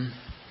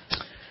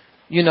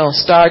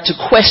 start to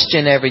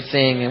question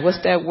everything. And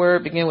what's that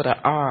word? Begin with an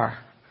R.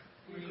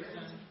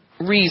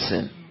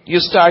 Reason. You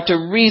start to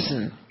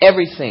reason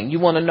everything. You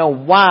want to know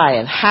why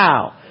and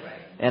how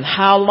and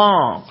how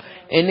long.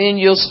 And then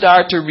you'll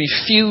start to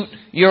refute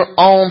your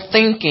own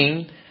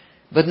thinking,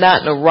 but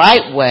not in the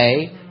right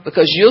way,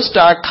 because you'll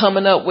start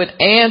coming up with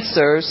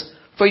answers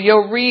for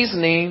your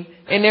reasoning,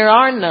 and there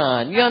are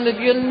none. You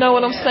know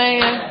what I'm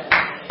saying?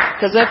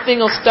 Because that thing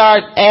will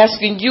start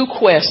asking you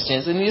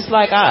questions, and it's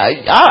like,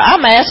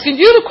 I'm asking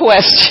you the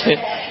question.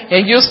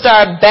 And you'll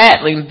start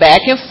battling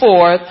back and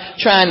forth,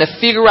 trying to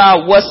figure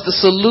out what's the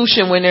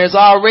solution when there's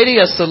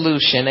already a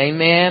solution.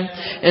 Amen.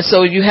 And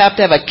so you have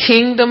to have a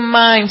kingdom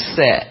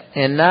mindset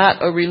and not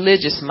a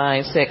religious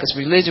mindset, because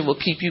religion will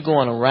keep you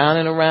going around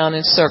and around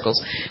in circles.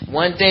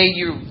 One day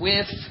you're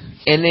with,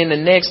 and then the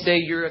next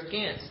day you're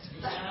against,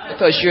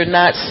 because you're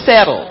not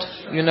settled.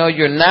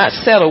 You're not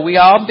settled. We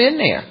all been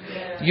there.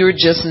 You're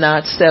just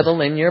not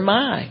settled in your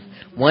mind.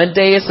 One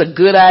day it's a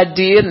good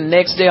idea, and the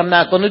next day I'm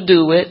not going to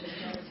do it.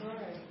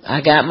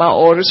 I got my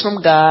orders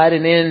from God,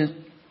 and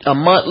then a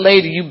month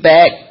later you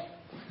back,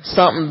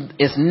 something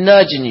is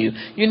nudging you.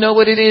 You know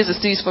what it is?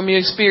 It's these from your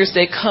experience.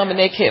 They come and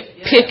they kept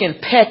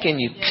pecking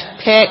you.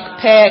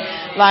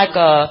 Peck, like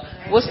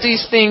what's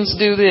these things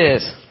do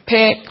this?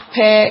 Peck.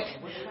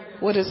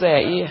 What is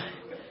that?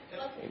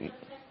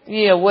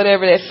 Yeah,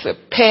 whatever that's.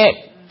 Peck.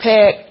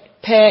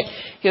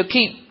 He'll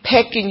keep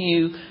pecking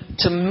you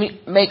to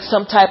make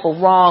some type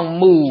of wrong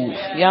move.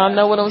 Y'all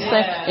know what I'm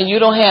saying? And you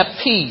don't have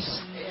peace.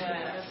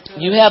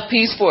 You have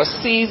peace for a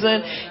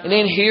season, and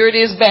then here it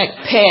is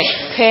back,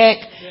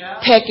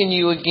 pecking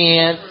you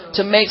again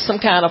to make some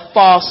kind of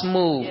false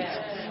move.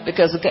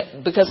 Because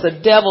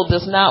the devil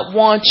does not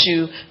want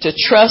you to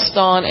trust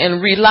on and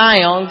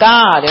rely on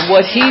God and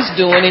what He's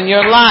doing in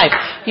your life.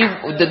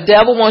 The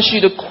devil wants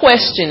you to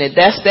question it.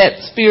 That's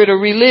that spirit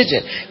of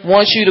religion.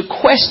 Wants you to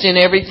question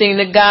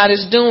everything that God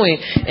is doing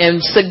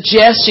and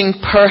suggesting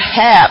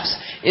perhaps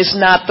it's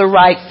not the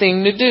right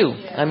thing to do.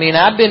 I mean,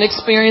 I've been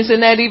experiencing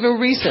that even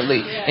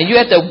recently. And you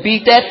have to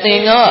beat that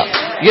thing up.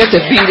 You have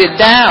to beat it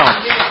down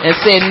and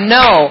say,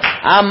 no,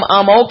 I'm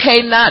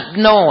okay not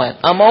knowing.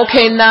 I'm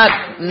okay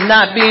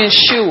not being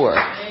sure.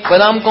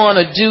 But I'm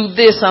going to do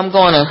this. I'm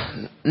going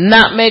to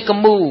not make a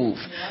move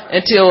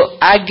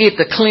until I get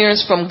the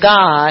clearance from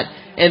God.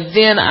 And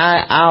then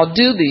I'll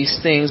do these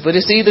things. But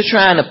it's either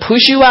trying to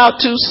push you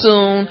out too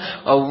soon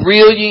or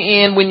reel you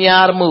in when you're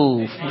out of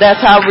move. That's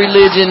how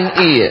religion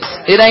is.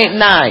 It ain't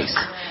nice.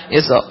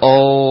 It's an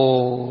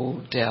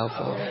old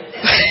devil.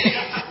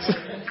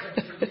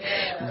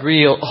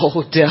 Real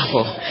old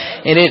devil.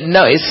 And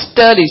it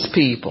studies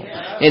people.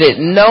 And it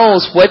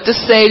knows what to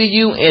say to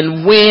you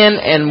and when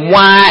and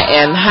why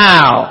and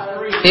how.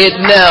 It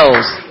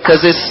knows,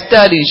 because it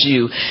studies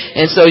you.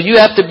 And so you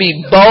have to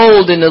be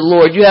bold in the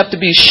Lord. You have to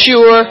be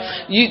sure.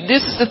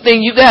 This is the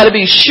thing. You got to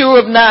be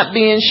sure of not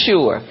being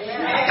sure,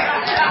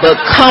 but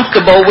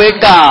comfortable with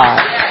God.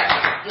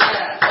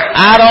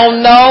 I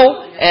don't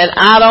know, and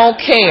I don't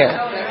care.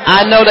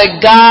 I know that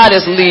God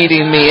is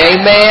leading me.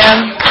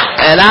 Amen.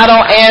 And I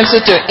don't answer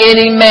to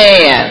any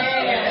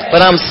man, but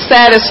I'm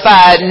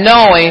satisfied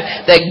knowing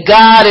that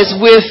God is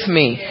with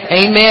me.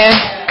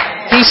 Amen.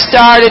 He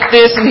started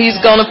this and He's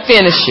going to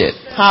finish it.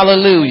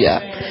 Hallelujah.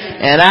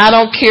 And I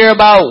don't care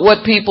about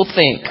what people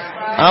think.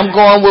 I'm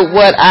going with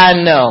what I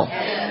know,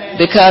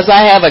 because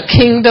I have a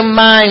kingdom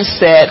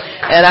mindset,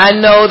 and I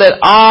know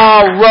that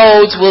all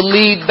roads will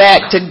lead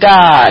back to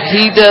God.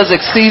 He does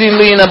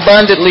exceedingly and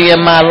abundantly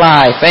in my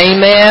life.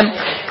 Amen.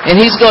 And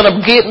He's going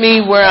to get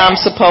me where I'm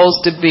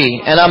supposed to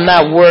be, and I'm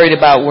not worried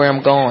about where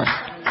I'm going.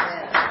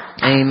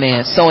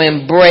 Amen. So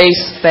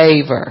embrace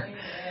favor.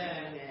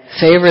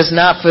 Favor is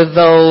not for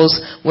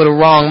those with a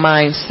wrong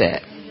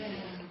mindset,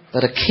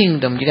 but a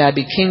kingdom. You got to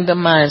be kingdom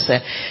mindset.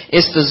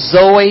 It's the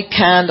Zoe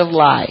kind of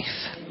life.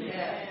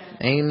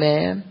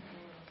 Amen.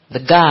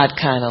 The God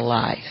kind of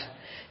life.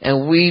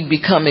 And we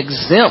become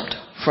exempt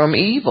from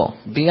evil.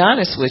 Be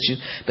honest with you.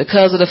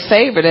 Because of the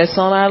favor that's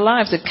on our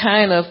lives. It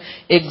kind of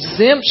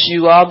exempts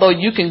you, although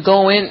you can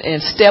go in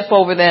and step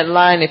over that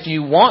line if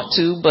you want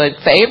to, but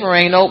favor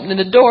ain't opening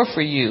the door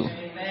for you.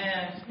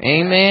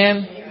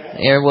 Amen.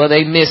 Yeah, well,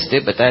 they missed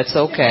it, but that's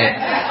okay.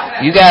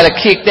 You got to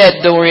kick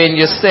that door in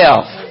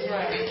yourself.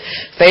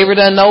 Favor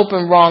doesn't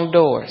open wrong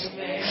doors.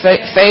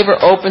 Favor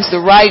opens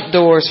the right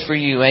doors for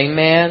you.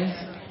 Amen.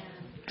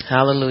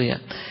 Hallelujah.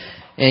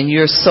 And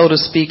you're, so to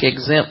speak,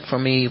 exempt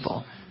from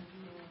evil.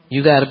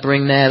 You got to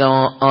bring that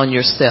on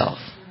yourself,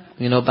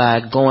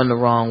 by going the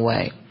wrong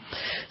way.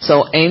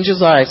 So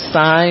angels are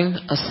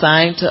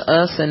assigned to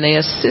us, and they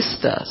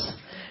assist us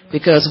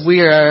because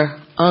we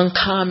are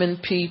uncommon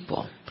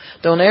people.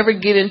 Don't ever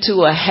get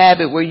into a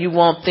habit where you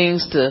want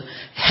things to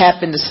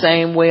happen the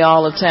same way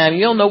all the time.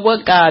 You don't know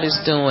what God is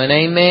doing.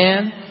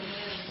 Amen.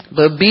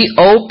 But be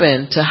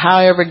open to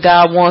however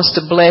God wants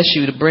to bless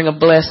you, to bring a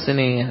blessing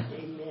in.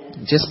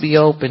 Amen. Just be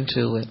open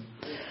to it.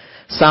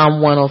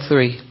 Psalm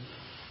 103.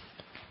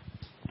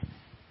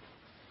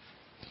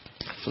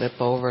 Flip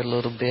over a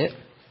little bit.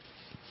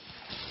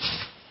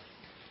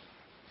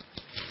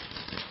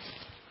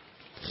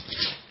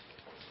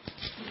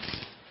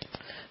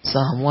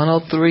 Psalm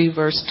 103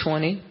 verse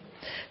 20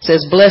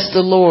 says, bless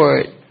the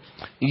Lord,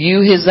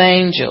 you his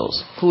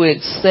angels who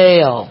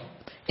excel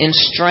in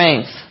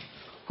strength,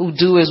 who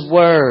do his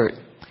word,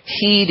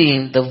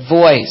 heeding the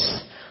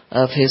voice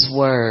of his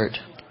word.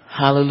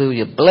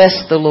 Hallelujah.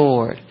 Bless the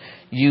Lord,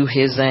 you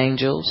his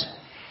angels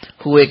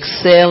who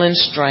excel in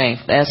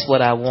strength. That's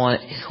what I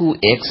want. Who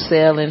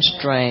excel in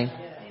strength.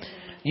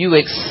 You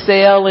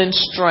excel in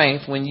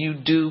strength when you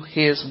do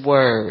his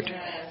word.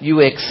 You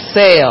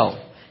excel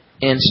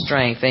in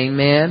strength.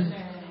 Amen.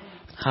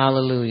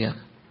 Hallelujah.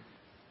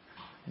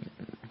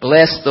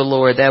 Bless the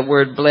Lord. That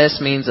word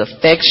bless means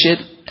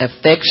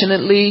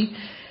affectionately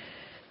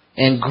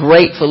and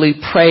gratefully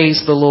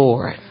praise the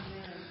Lord.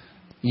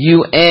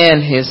 You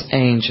and his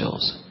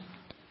angels.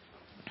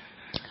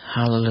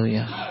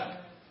 Hallelujah.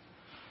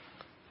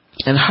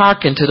 And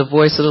hearken to the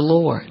voice of the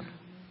Lord.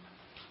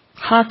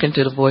 Hearken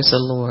to the voice of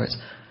the Lord.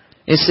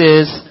 It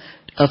says,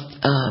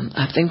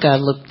 I think I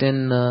looked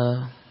in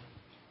the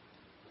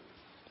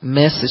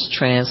Message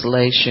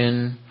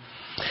translation,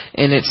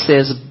 and it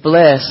says,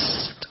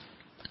 blessed,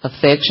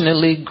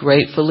 affectionately,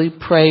 gratefully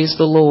praise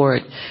the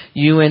Lord,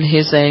 you and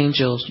his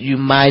angels, you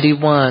mighty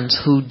ones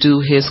who do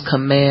his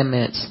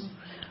commandments,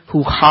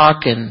 who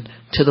hearken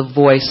to the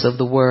voice of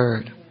the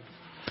word.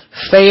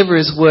 Favor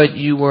is what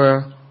you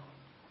were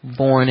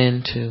born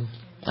into.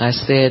 I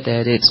said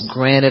that it's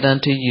granted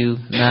unto you,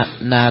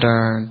 not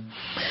earned.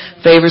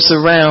 Favor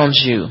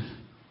surrounds you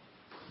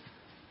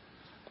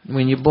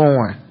when you're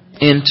born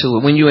into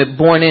it. When you are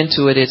born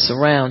into it, it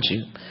surrounds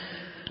you.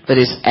 But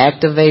it's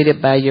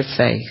activated by your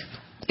faith.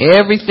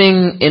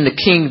 Everything in the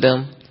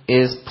kingdom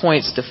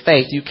points to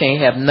faith. You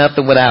can't have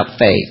nothing without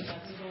faith.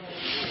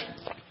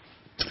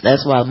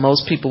 That's why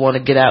most people want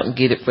to get out and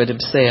get it for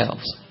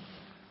themselves.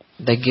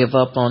 They give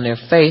up on their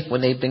faith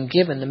when they've been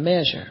given the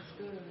measure.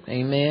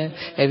 Amen.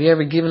 Have you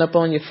ever given up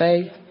on your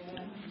faith?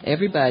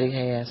 Everybody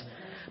has.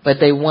 But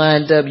they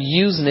wind up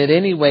using it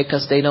anyway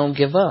because they don't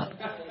give up.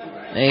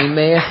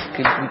 Amen.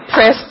 You're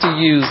pressed to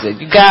use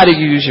it. You got to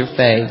use your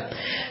faith.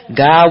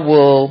 God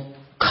will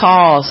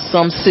cause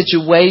some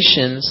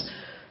situations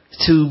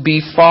to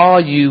befall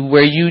you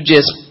where you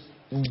just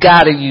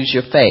got to use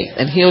your faith.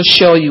 And he'll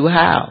show you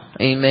how.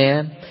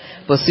 Amen.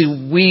 But see,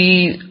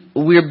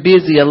 we're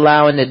busy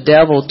allowing the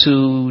devil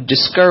to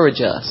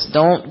discourage us.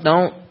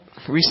 Don't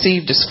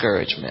receive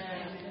discouragement.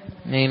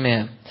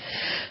 Amen.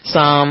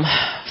 Psalm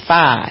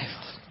 5.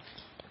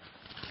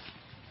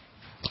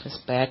 Let's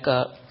back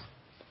up.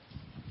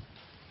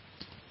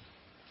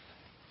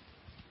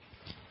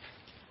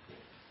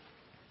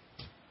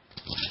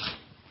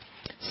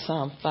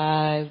 Psalm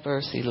 5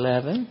 verse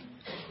 11.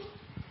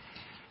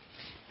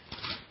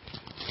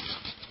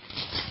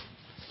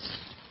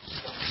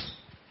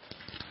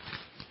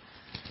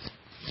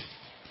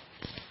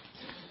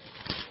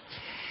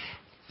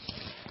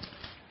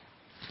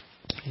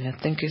 And I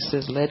think it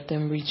says, let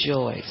them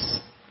rejoice.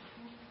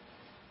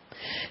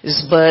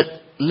 But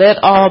let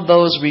all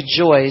those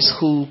rejoice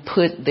who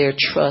put their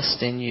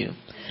trust in you.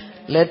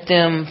 Let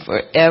them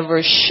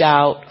forever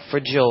shout for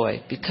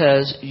joy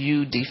because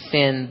you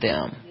defend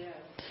them.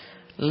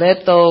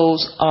 Let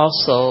those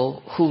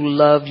also who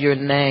love your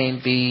name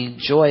be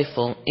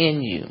joyful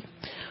in you.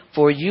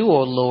 For you,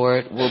 O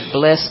Lord, will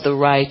bless the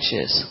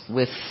righteous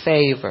with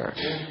favor.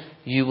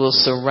 You will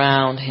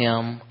surround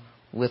him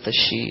with a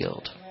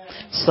shield.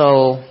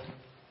 So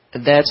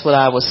that's what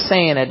I was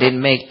saying. I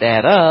didn't make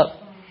that up.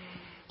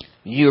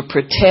 You're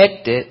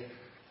protected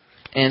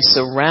and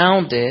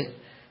surrounded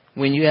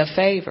when you have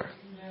favor.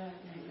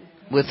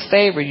 With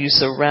favor, you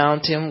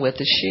surround him with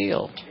a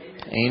shield.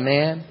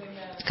 Amen.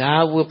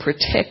 God will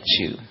protect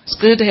you. It's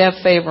good to have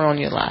favor on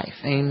your life.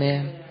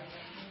 Amen.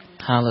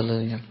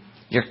 Hallelujah.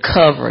 You're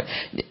covered.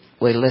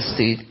 Wait, let's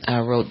see. I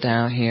wrote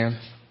down here.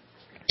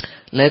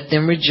 Let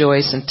them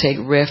rejoice and take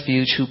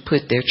refuge who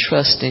put their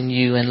trust in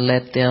you, and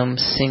let them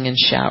sing and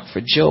shout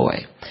for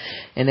joy.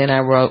 And then I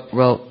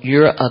wrote,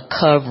 you're a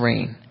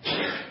covering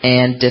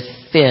and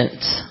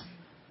defense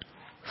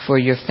for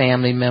your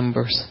family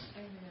members.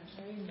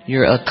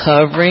 You're a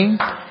covering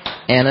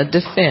and a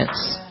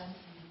defense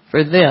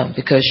for them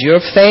because your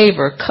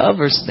favor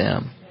covers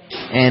them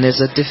and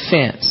is a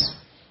defense.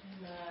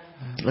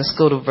 Let's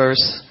go to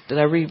did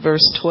I read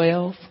verse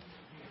 12?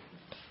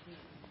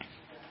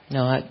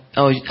 No,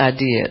 I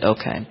did.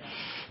 Okay.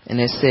 And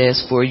it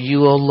says, for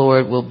you, O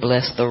Lord, will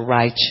bless the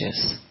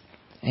righteous.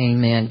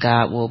 Amen.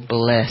 God will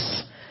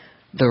bless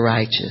the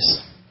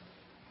righteous.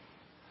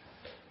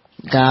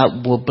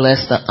 God will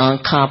bless the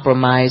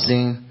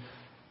uncompromising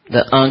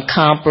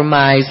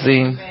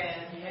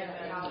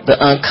The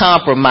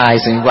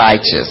uncompromising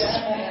righteous.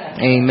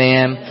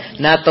 Amen.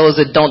 Not those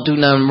that don't do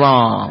nothing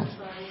wrong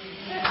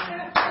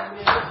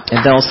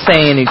and don't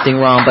say anything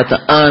wrong, but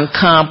the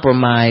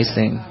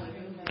uncompromising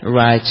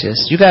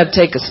righteous. You got to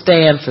take a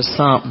stand for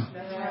something.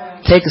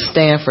 Take a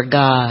stand for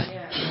God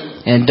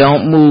and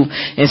don't move.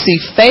 And see,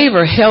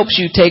 favor helps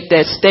you take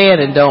that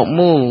stand and don't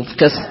move,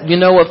 because you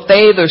know what?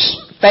 Favor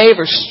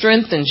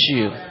strengthens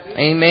you.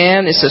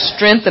 Amen. It's a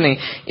strengthening.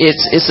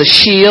 It's a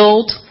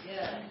shield,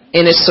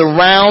 and it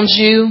surrounds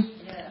you,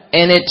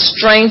 and it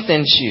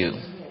strengthens you.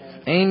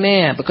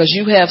 Amen. Because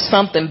you have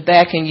something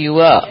backing you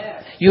up.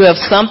 You have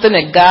something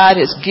that God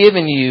has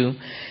given you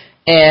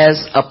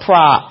as a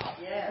prop.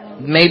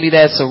 Maybe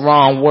that's a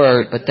wrong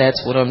word, but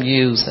that's what I'm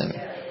using.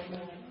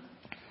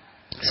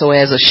 So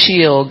as a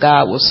shield,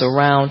 God will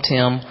surround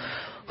him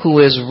who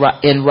is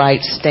in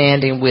right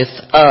standing with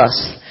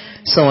us.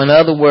 So in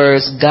other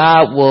words,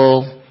 God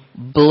will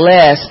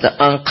bless the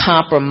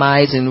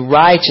uncompromising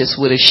righteous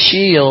with a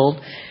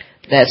shield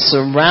that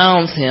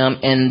surrounds him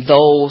and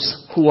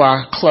those who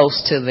are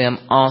close to them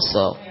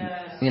also.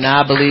 You know,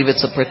 I believe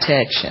it's a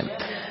protection.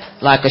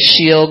 Like a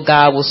shield,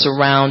 God will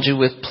surround you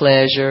with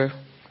pleasure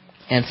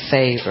and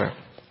favor.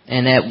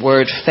 And that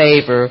word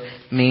favor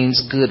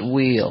means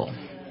goodwill.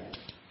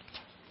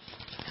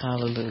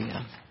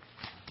 Hallelujah.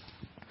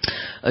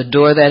 A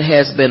door that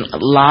has been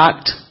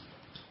locked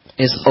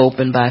is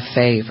opened by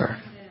favor.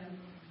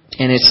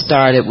 And it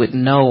started with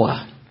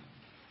Noah.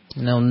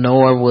 You know,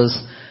 Noah was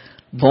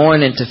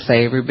born into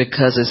favor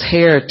because his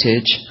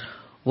heritage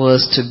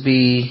was to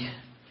be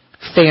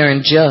fair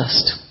and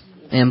just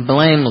and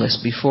blameless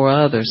before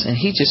others. And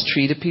he just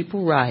treated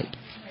people right.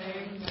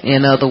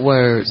 In other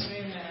words,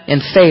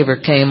 and favor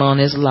came on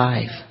his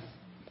life.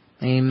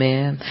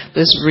 Amen.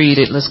 Let's read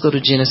it. Let's go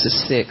to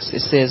Genesis 6.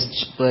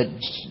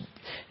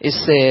 It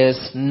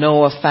says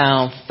Noah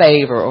found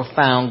favor or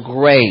found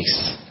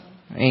grace.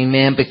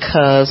 Amen.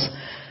 Because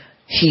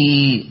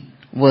he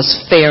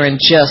was fair and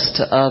just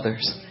to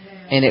others.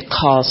 And it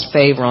caused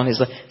favor on his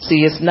life.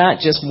 See, it's not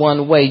just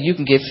one way. You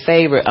can get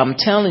favor. I'm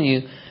telling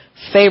you,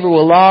 favor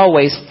will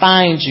always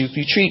find you if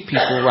you treat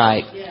people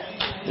right.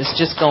 It's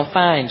just going to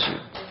find you.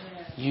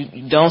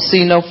 You don't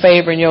see no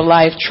favor in your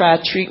life, try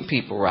treating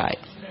people right.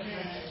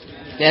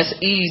 That's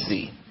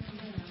easy.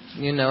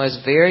 You know, it's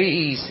very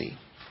easy.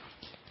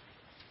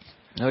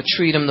 Or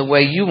treat them the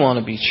way you want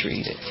to be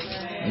treated.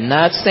 I'm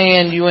not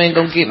saying you ain't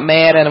going to get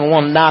mad at them and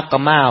want to knock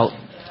them out,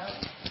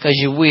 because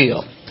you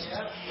will.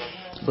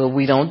 But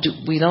we don't do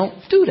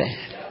that.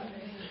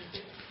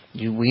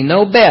 We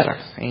know better.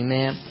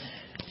 Amen.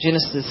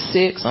 Genesis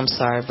 6,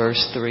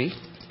 verse 3.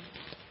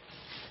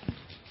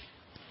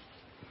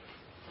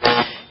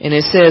 And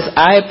it says,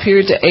 I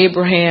appeared to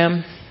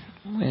Abraham,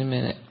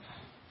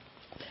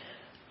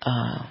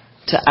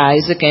 to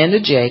Isaac and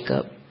to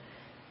Jacob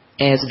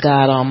as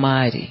God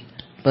Almighty,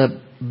 but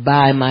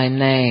by my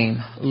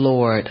name,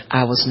 Lord,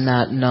 I was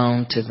not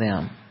known to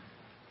them.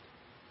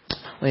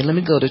 Wait, let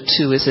me go to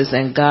 2. It says,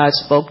 and God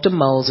spoke to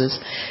Moses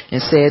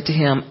and said to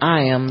him,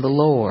 I am the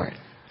Lord.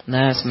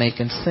 Now it's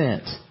making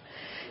sense.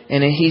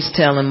 And then he's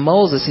telling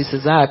Moses, he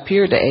says, I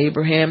appeared to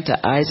Abraham,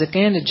 to Isaac,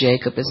 and to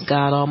Jacob as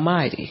God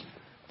Almighty.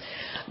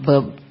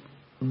 But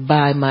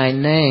by my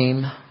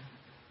name,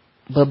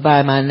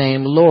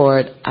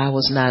 Lord, I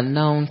was not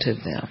known to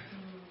them.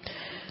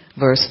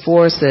 Verse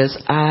 4 says,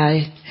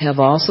 I have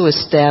also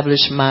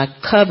established my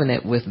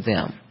covenant with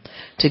them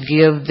to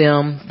give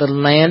them the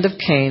land of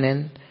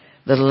Canaan,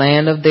 the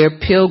land of their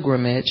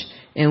pilgrimage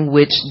in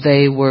which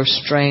they were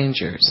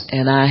strangers.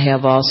 And I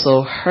have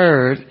also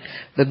heard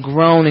the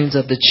groanings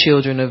of the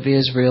children of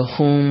Israel,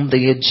 whom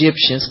the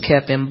Egyptians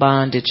kept in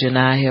bondage, and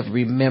I have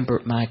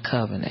remembered my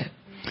covenant.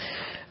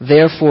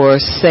 Therefore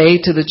say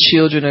to the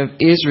children of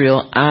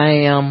Israel, I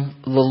am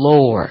the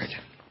Lord.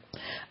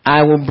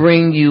 I will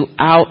bring you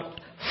out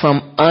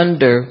from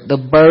under the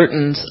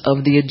burdens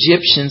of the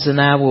Egyptians,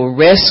 and I will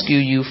rescue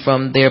you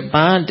from their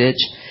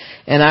bondage,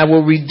 and I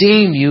will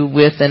redeem you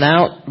with an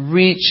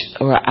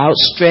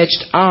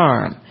outstretched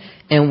arm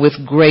and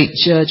with great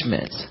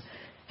judgments.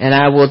 And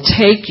I will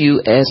take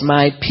you as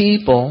my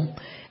people,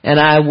 and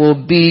I will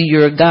be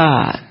your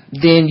God.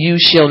 Then you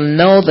shall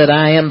know that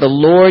I am the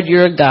Lord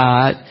your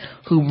God,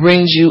 who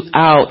brings you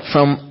out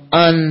from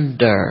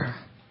under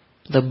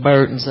the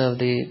burdens of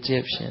the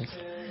Egyptians.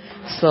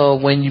 So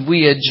when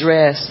we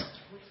address,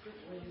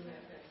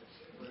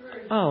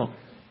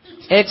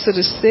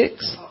 Exodus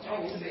 6.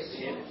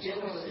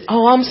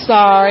 Oh, I'm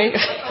sorry.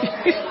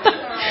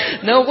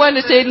 No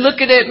wonder they're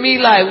looking at me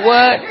like,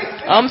 what?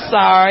 I'm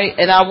sorry.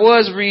 And I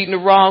was reading the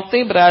wrong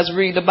thing, but I was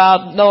reading who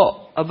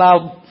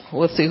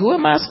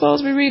am I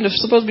supposed to be reading? I'm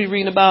supposed to be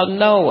reading about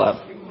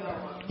Noah.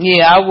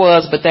 Yeah, I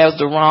was, but that was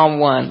the wrong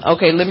one.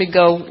 Okay, let me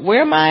go.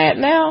 Where am I at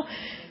now?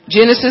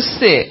 Genesis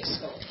 6.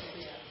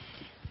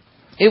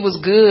 It was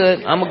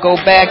good. I'm going to go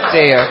back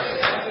there.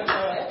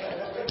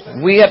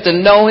 We have to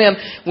know him.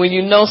 When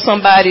you know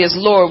somebody is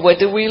Lord, what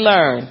did we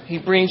learn? He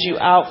brings you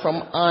out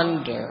from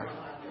under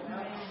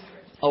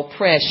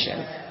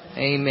oppression.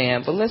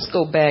 Amen. But let's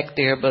go back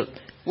there. But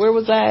where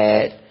was I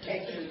at?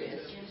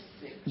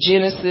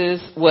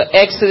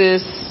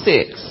 Exodus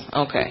 6.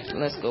 Okay,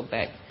 let's go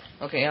back.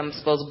 Okay, I'm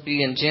supposed to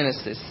be in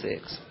Genesis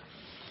 6.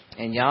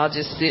 And y'all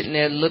just sitting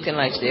there looking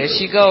like, there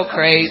she go,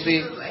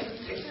 crazy.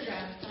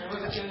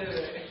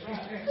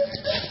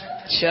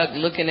 Chuck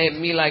looking at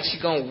me like she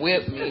gonna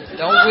whip me.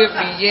 Don't whip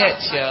me yet,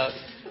 Chuck.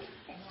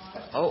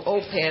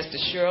 Oh, Pastor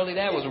Shirley,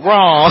 that was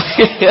wrong.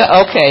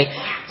 Okay,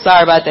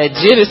 sorry about that.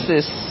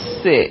 Genesis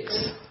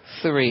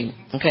 6:3.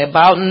 Okay,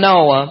 about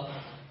Noah.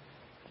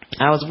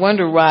 I was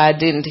wondering why I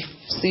didn't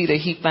see that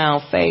he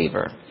found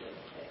favor.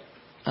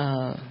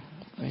 Let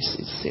me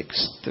see,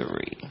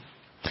 6:3.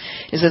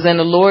 It says, and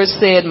the Lord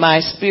said, my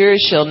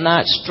spirit shall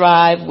not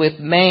strive with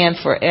man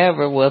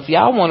forever. Well, if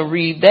y'all want to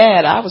read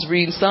that, I was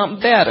reading something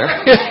better.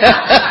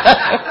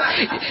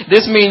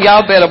 This means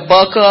y'all better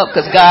buck up,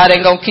 because God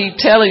ain't going to keep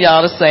telling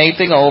y'all the same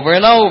thing over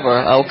and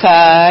over,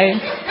 okay?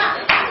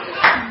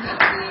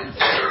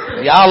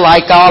 Y'all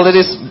like all of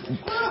this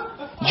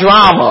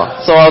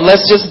drama, so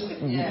let's just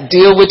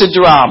deal with the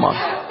drama.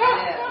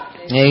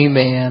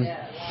 Amen.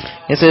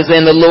 It says,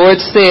 and the Lord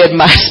said,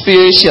 my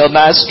spirit shall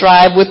not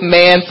strive with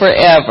man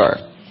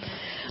forever,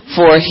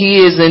 for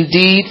he is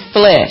indeed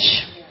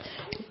flesh,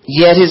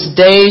 yet his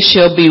days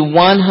shall be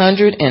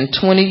 120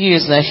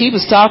 years. Now, he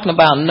was talking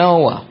about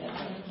Noah.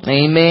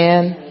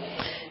 Amen.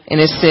 And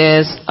it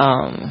says,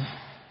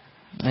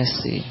 let's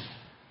see.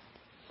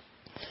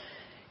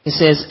 It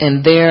says,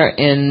 and there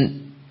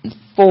in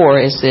 4,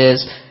 it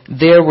says,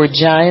 there were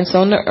giants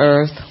on the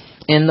earth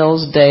in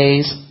those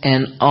days,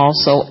 and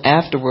also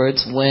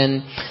afterwards,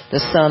 when the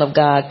Son of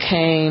God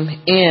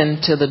came in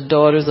to the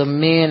daughters of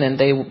men, and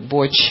they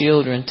bore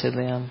children to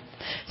them.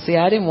 See,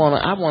 I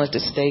wanted to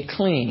stay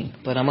clean,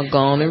 but I'm going to go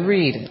on and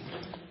read it.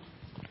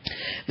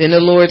 Then the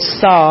Lord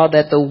saw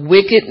that the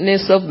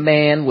wickedness of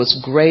man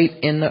was great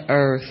in the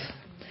earth,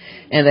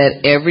 and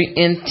that every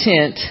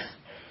intent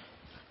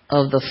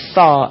of the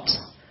thought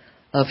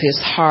of his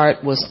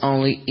heart was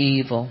only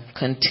evil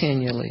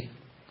continually.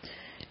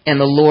 And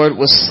the Lord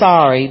was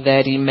sorry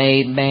that he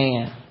made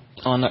man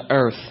on the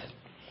earth,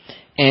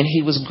 and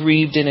he was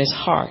grieved in his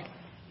heart.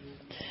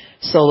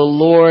 So the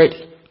Lord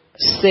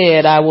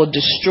said, I will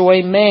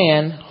destroy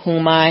man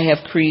whom I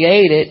have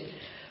created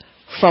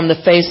from the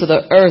face of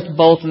the earth,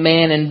 both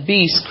man and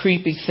beast,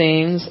 creepy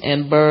things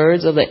and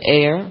birds of the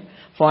air,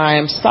 for I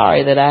am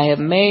sorry that I have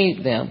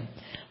made them.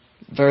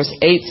 Verse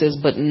 8 says,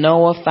 but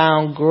Noah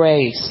found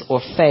grace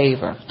or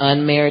favor,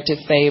 unmerited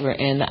favor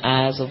in the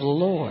eyes of the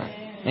Lord.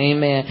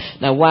 Amen.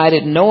 Now, why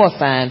did Noah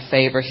find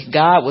favor?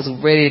 God was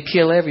ready to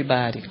kill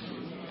everybody.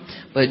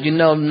 But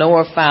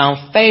Noah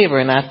found favor,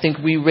 and I think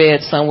we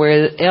read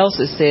somewhere else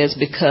it says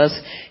because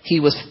he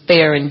was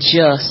fair and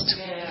just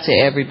to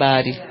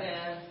everybody.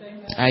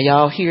 Are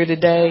y'all here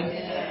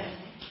today?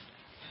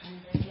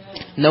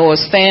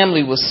 Noah's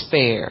family was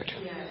spared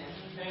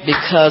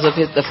because of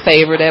the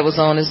favor that was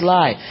on his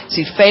life.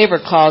 See, favor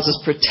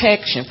causes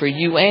protection for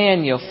you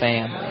and your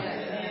family.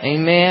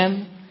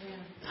 Amen.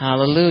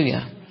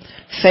 Hallelujah.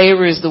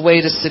 Favor is the way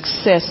to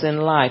success in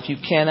life. You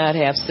cannot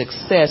have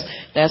success.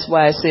 That's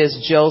why it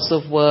says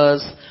Joseph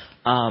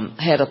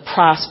had a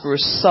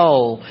prosperous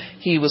soul.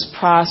 He was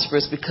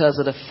prosperous because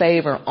of the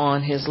favor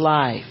on his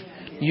life.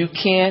 You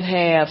can't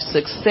have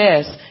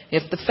success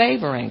if the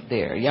favor ain't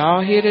there.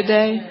 Y'all here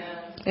today?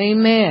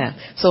 Amen.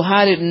 So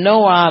how did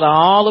Noah, out of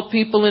all the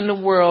people in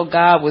the world,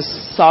 God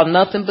saw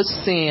nothing but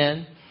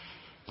sin,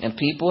 and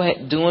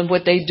people doing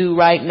what they do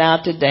right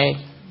now today.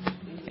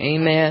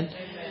 Amen.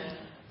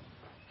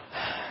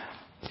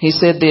 He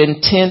said the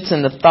intents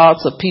and the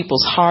thoughts of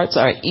people's hearts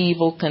are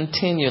evil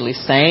continually.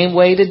 Same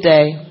way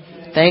today.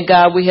 Thank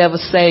God we have a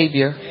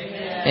Savior.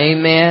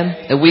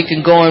 Amen. That we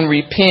can go and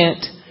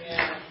repent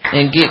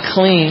and get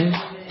clean.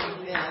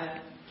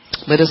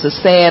 But it's a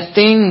sad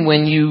thing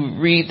when you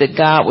read that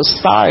God was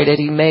sorry that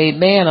he made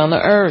man on the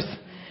earth.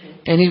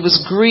 And he was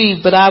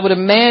grieved. But I would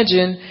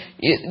imagine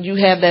you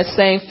have that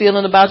same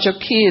feeling about your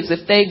kids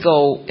if they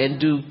go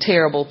and do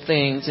terrible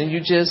things. And you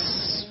just,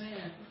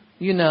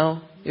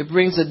 it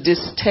brings a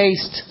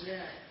distaste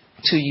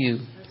to you.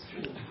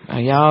 Are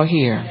y'all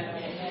here?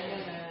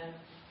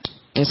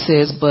 It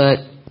says, but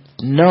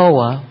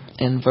Noah,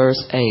 in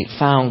verse 8,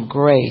 found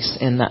grace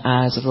in the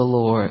eyes of the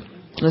Lord.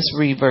 Let's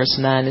read verse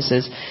 9. It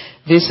says,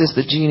 this is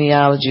the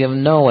genealogy of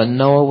Noah.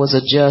 Noah was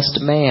a just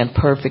man,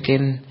 perfect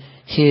in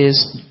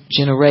his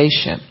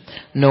generation.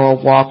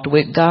 Noah walked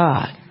with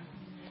God.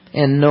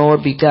 And Noah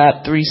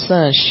begot 3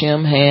 sons,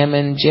 Shem, Ham,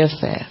 and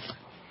Japheth.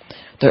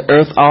 The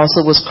earth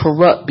also was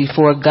corrupt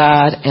before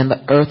God, and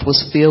the earth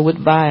was filled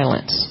with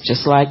violence,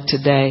 just like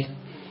today.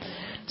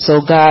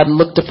 So God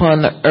looked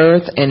upon the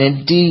earth, and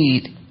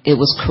indeed it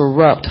was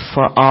corrupt,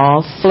 for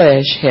all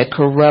flesh had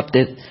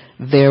corrupted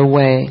their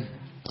way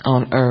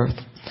on earth.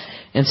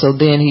 And so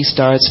then he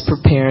starts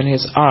preparing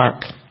his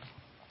ark.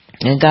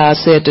 And God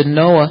said to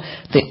Noah,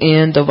 the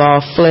end of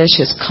all flesh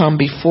has come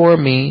before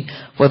me,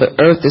 for the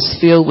earth is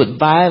filled with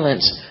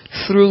violence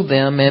through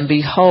them, and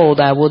behold,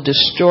 I will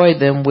destroy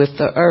them with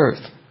the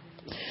earth.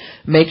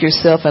 Make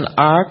yourself an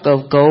ark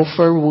of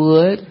gopher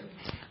wood.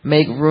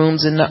 Make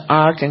rooms in the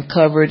ark and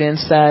cover it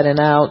inside and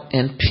out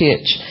and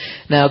pitch.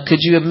 Now, could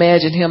you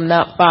imagine him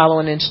not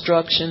following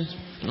instructions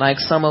like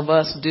some of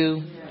us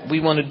do? We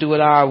want to do it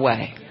our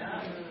way.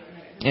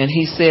 And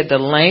he said the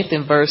length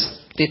in verse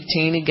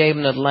 15, he gave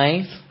him the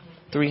length,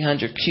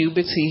 300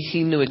 cubits.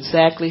 He knew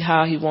exactly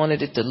how he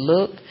wanted it to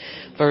look.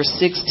 Verse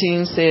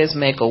 16 says,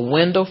 make a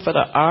window for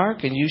the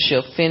ark, and you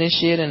shall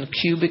finish it in the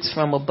cubits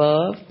from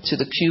above, to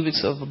the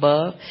cubits of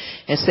above,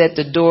 and set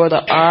the door of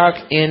the ark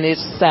in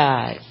its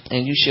side,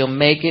 and you shall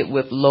make it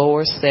with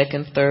lower,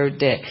 second, third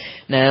deck.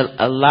 Now,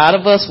 a lot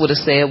of us would have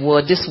said,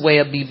 well, this way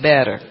will be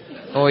better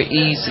or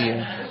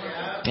easier.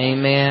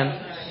 Amen.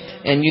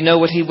 And you know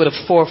what? He would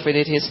have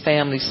forfeited his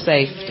family's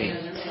safety.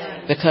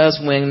 Because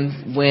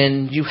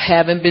when you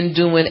haven't been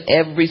doing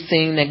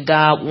everything that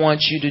God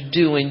wants you to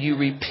do and you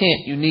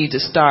repent, you need to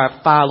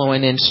start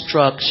following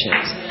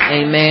instructions.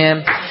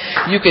 Amen.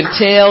 You can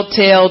tell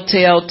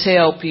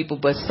people,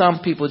 but some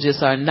people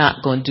just are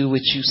not going to do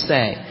what you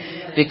say.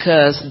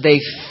 Because they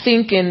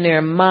think in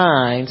their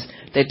minds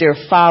that they're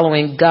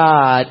following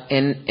God.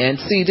 And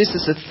see, this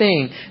is the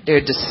thing.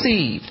 They're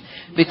deceived.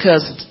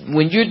 Because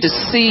when you're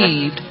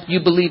deceived,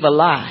 you believe a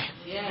lie.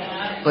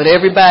 But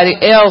everybody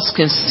else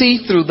can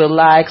see through the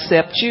lie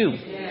except you.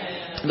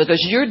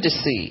 Because you're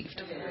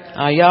deceived.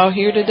 Are y'all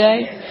here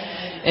today?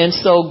 And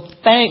so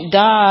thank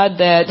God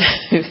that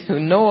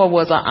Noah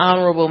was an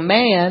honorable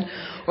man,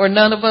 or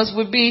none of us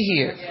would be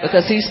here.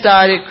 Because he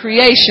started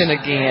creation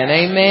again.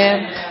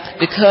 Amen.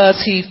 Because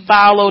he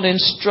followed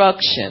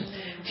instruction.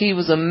 He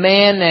was a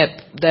man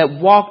that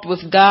walked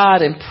with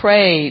God and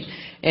prayed.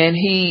 And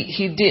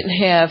he didn't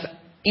have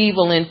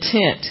evil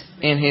intent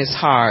in his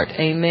heart.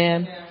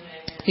 Amen.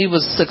 He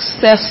was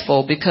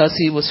successful because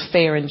he was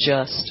fair and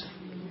just.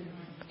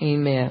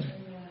 Amen.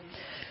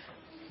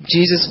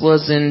 Jesus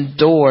was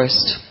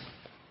endorsed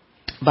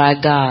by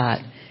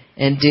God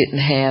and didn't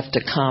have to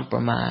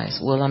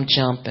compromise. Well, I'm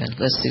jumping.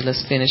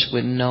 Let's finish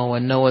with Noah.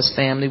 Noah's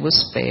family was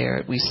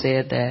spared. We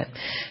said that.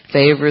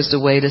 Favor is the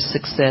way to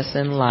success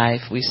in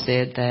life. We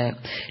said that.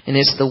 And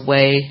it's the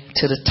way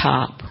to the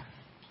top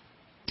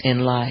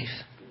in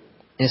life.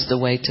 It's the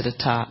way to the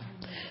top.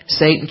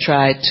 Satan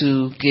tried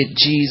to get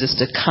Jesus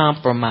to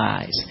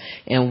compromise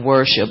and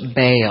worship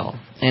Baal.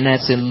 And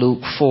that's in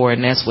Luke 4,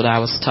 and that's what I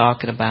was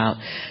talking about.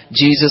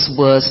 Jesus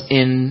was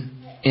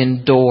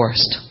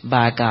endorsed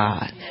by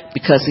God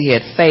because he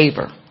had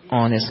favor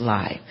on his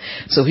life.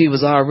 So he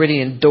was already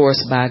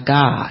endorsed by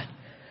God.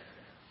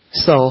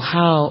 So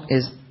how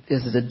is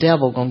the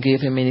devil going to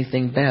give him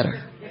anything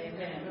better?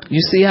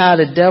 You see how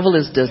the devil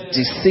is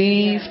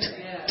deceived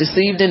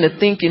into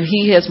thinking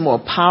he has more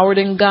power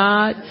than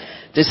God.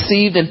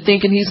 Deceived in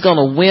thinking he's going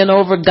to win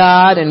over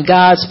God and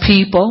God's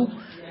people.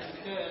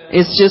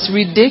 It's just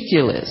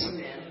ridiculous.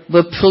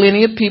 But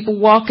plenty of people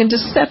walk in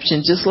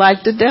deception just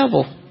like the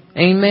devil.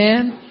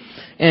 Amen.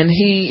 And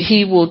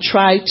he will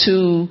try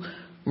to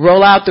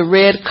roll out the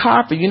red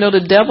carpet. You know,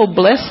 the devil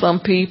bless some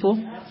people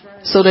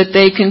so that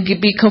they can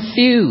be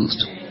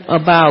confused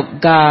about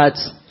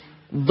God's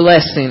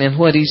blessing and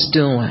what he's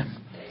doing.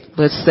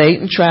 But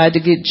Satan tried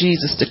to get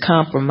Jesus to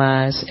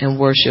compromise and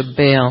worship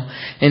Baal.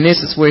 And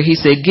this is where he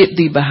said, get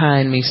thee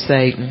behind me,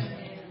 Satan.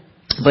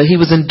 But he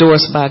was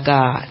endorsed by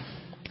God.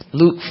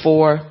 Luke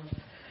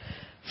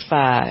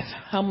 4:5.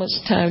 How much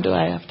time do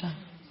I have?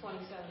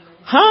 27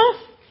 minutes. Huh?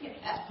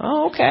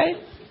 Oh, okay.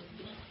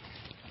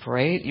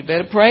 Pray. You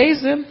better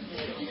praise him.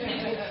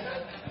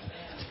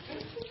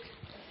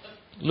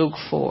 Luke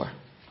 4.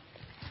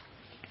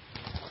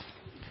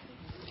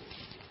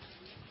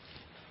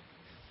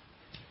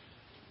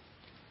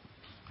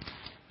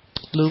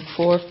 Luke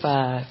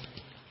 4:5.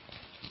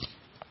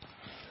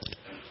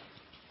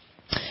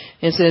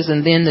 It says,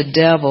 and then the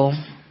devil,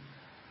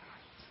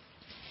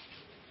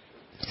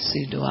 let's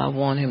see, do I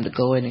want him to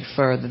go any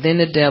further? Then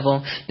the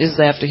devil, this is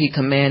after he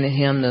commanded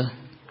him to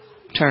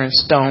turn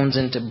stones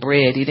into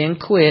bread. He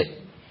didn't quit.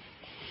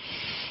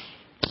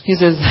 He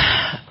says,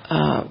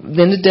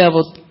 then the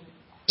devil,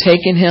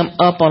 taking him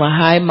up on a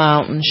high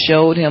mountain,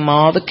 showed him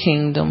all the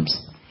kingdoms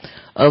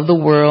of the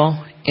world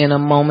in a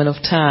moment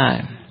of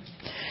time.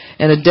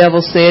 And the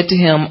devil said to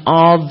him,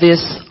 all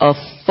this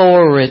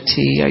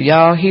authority, are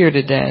y'all here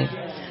today?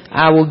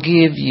 I will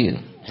give you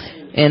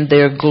and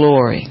their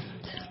glory.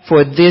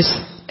 For this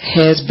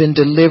has been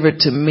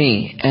delivered to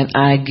me, and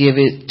I give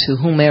it to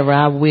whomever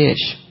I wish.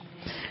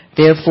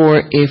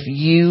 Therefore, if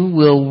you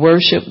will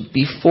worship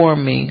before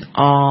me,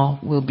 all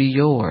will be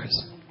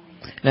yours.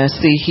 Now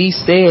see, he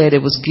said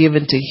it was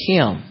given to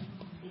him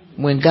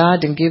when God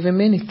didn't give him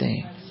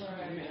anything.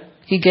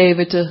 He gave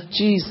it to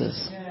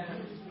Jesus.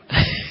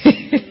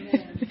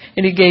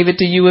 And he gave it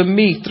to you and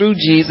me. Through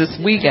Jesus,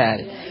 we got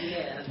it.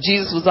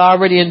 Jesus was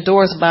already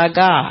endorsed by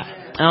God.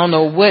 I don't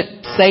know what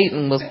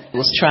Satan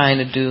was trying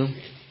to do.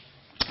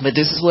 But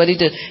this is what he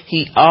did.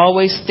 He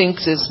always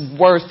thinks it's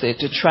worth it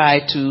to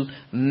try to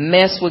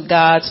mess with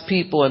God's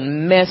people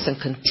and mess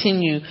and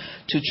continue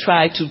to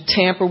try to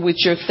tamper with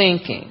your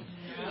thinking.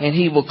 And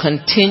he will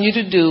continue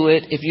to do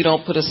it if you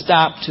don't put a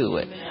stop to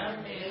it.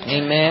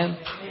 Amen.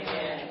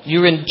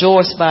 You're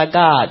endorsed by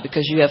God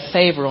because you have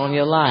favor on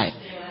your life.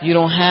 You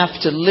don't have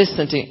to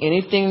listen to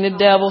anything the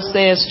devil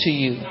says to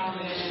you.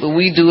 But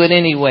we do it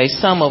anyway.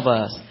 Some of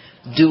us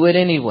do it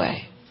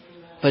anyway.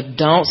 But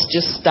don't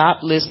just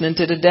stop listening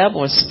to the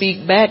devil and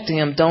speak back to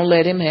him. Don't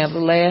let him have the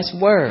last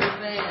word.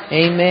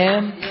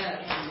 Amen.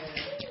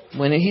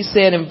 When he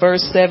said in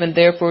verse 7,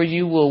 therefore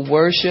you will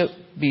worship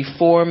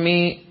before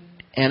me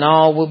and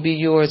all will be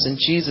yours. And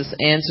Jesus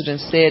answered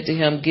and said to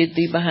him, get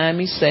thee behind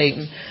me,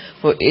 Satan,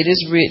 for it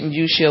is written,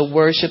 you shall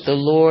worship the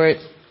Lord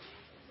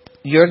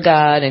your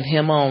God, and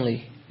him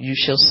only you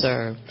shall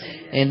serve.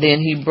 And then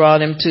he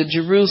brought him to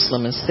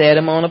Jerusalem and set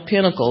him on a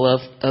pinnacle of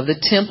the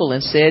temple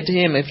and said to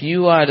him, if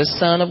you are the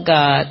Son of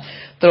God,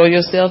 throw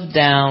yourself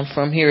down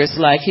from here. It's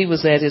like he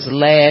was at his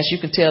last, you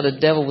can tell the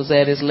devil was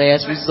at his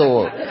last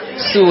resort.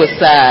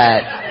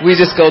 Suicide. We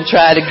just gonna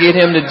try to get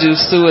him to do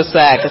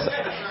suicide, because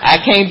I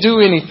can't do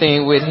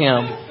anything with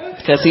him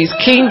because he's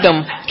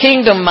kingdom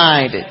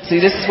minded. See,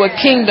 this is what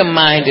kingdom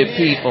minded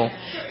people.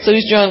 So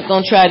he's going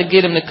to try to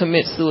get him to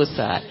commit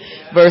suicide.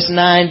 Verse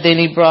 9, then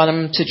he brought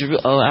him to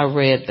Jerusalem. Oh, I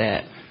read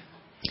that.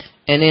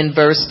 And in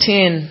verse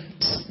 10,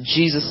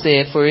 Jesus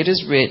said, for it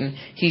is written,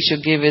 he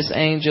shall give his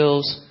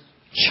angels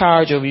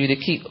charge over you to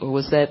keep. Or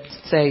was that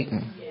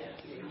Satan?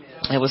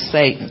 It was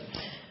Satan.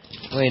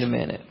 Wait a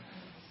minute.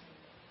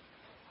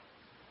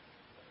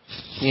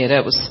 Yeah,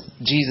 that was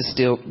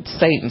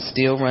Satan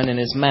still running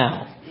his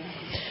mouth.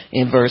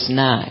 In verse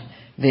 9.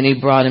 Then he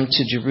brought him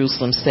to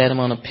Jerusalem, set him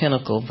on a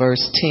pinnacle.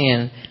 Verse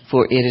 10,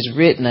 for it is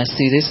written. I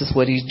see this is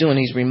what he's doing.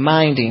 He's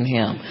reminding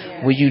him.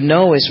 Well, you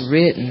know it's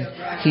written.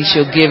 He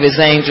shall give his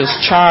angels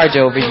charge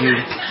over you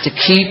to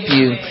keep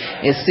you.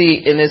 And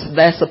see, and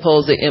that's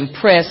supposed to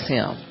impress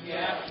him.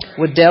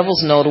 Well,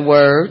 devils know the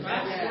word.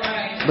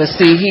 But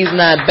see, he's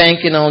not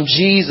banking on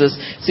Jesus.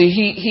 See,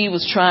 he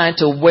was trying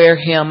to wear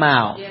him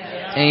out.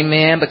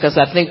 Amen. Because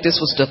I think this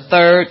was the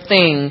third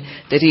thing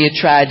that he had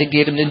tried to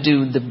get him to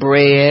do. The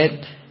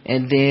bread.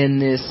 And then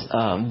this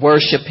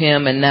worship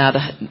him, and now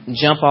to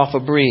jump off a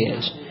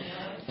bridge.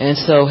 And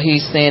so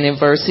he's saying in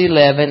verse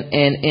 11,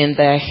 and in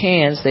their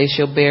hands they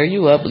shall bear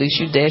you up, lest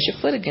you dash your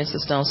foot against a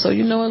stone. So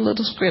you know a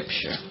little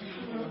scripture.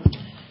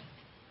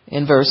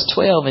 In verse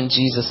 12, and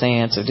Jesus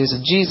answered. This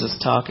is Jesus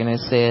talking.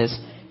 It says,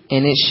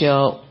 and it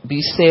shall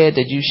be said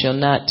that you shall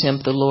not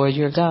tempt the Lord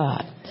your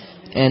God.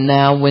 And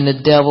now when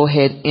the devil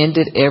had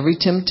ended every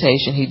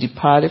temptation, he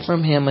departed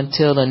from him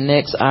until the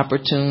next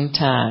opportune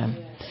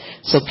time.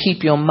 So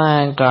keep your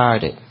mind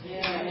guarded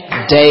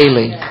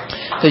daily,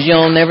 because you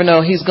don't never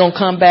know, he's going to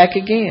come back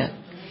again.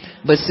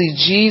 But see,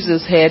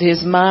 Jesus had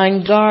his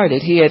mind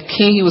guarded. He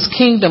was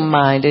kingdom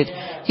minded.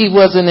 He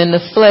wasn't in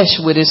the flesh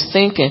with his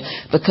thinking,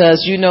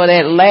 because you know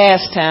that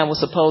last time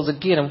was supposed to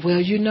get him. Well,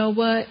 you know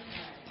what?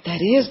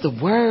 That is the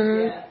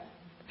word,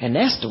 and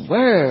that's the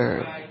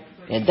word,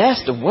 and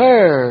that's the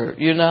word,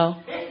 you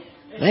know.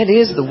 That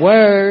is the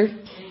word.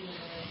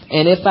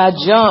 And if I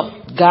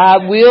jump,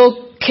 God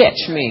will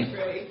catch me.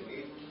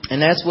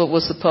 And that's what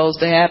was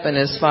supposed to happen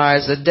as far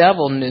as the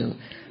devil knew.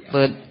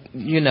 But,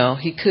 you know,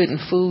 he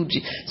couldn't fool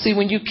you. See,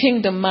 when you're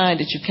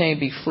kingdom-minded, you can't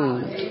be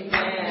fooled.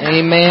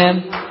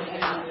 Amen.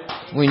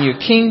 When you're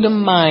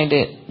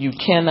kingdom-minded, you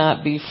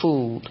cannot be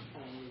fooled.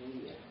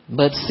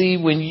 But see,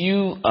 when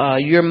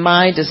your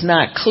mind is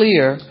not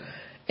clear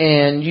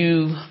and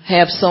you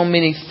have so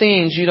many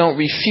things, you don't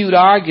refute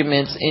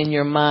arguments in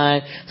your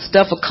mind,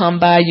 stuff will come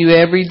by you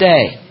every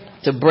day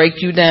to break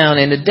you down.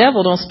 And the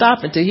devil don't stop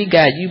until he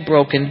got you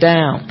broken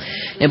down.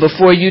 And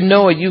before you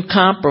know it, you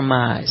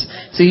compromise.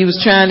 See, he was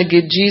trying to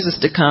get Jesus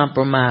to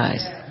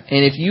compromise.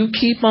 And if you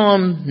keep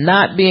on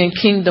not being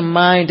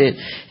kingdom-minded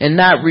and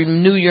not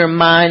renew your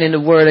mind in the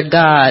Word of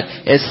God,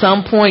 at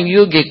some point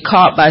you'll get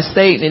caught by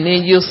Satan, and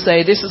then you'll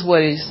say, this is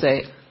what he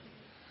say.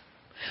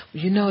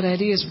 Well, you know,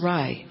 that is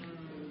right.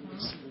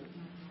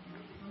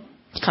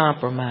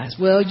 Compromise.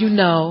 Well, you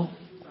know,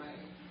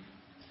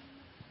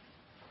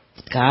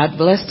 God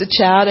bless the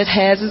child that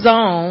has his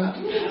own,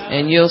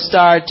 and you'll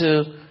start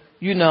to,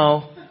 you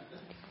know,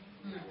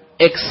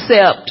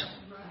 accept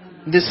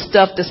this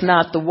stuff that's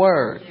not the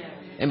word.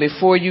 And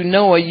before you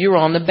know it, you're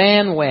on the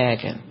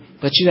bandwagon.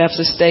 But you have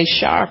to stay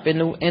sharp in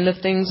the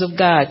things of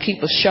God.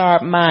 Keep a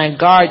sharp mind.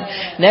 Guard.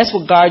 And that's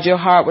what guard your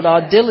heart with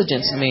all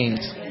diligence means.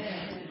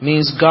 It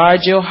means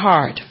guard your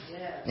heart.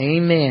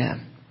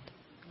 Amen.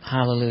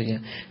 Hallelujah.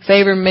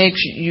 Favor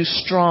makes you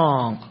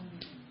strong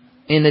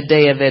in the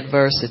day of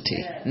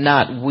adversity,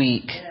 not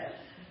weak.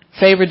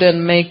 Favor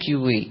doesn't make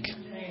you weak.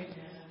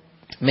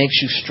 It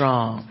makes you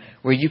strong,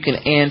 where you can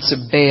answer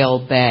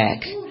bail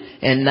back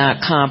and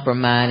not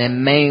compromise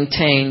and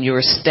maintain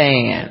your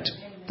stand.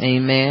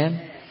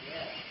 Amen.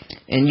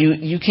 And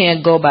you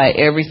can't go by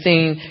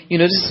everything. You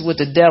know, this is with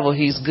the devil.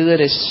 He's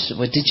good at,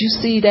 well, did you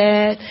see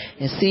that?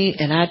 And see,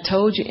 and I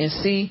told you, and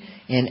see,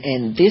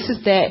 and this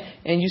is that.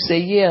 And you say,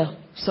 yeah,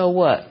 so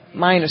what?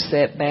 Minor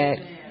setback.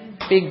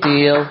 Big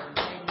deal.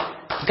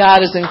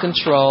 God is in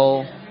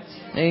control.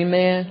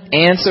 Amen.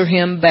 Answer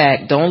him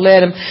back. Don't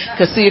let him,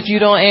 because see, if you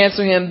don't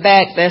answer him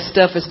back, that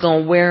stuff is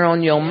going to wear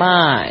on your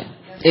mind.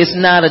 It's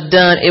not a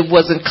done. It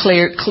wasn't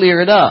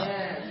cleared up.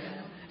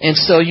 And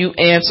so you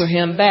answer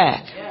him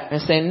back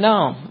and say,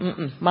 no,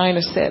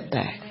 minor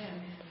setback.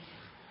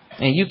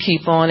 And you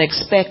keep on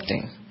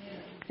expecting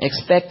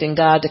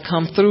God to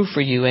come through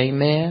for you.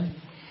 Amen.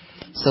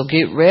 So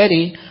get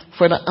ready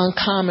for the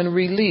uncommon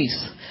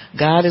release.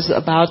 God is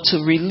about to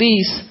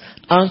release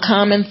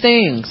uncommon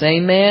things.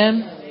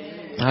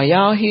 Amen. Are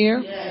y'all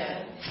here?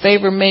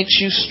 Favor makes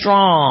you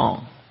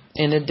strong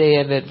in the day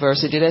of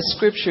adversity. That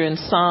scripture in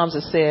Psalms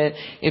that said,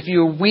 if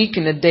you were weak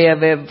in the day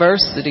of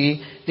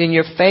adversity, then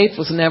your faith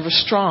was never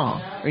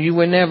strong, or you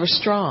were never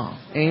strong.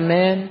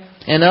 Amen.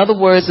 In other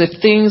words,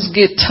 if things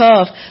get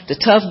tough, the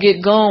tough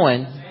get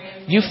going.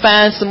 You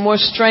find some more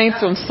strength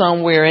from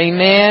somewhere.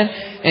 Amen.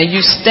 And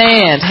you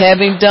stand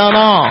having done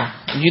all.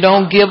 You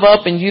don't give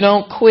up and you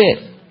don't quit.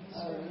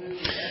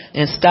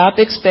 And stop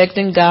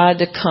expecting God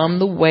to come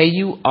the way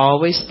you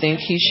always think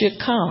he should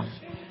come.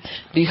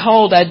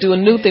 Behold, I do a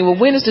new thing. Well,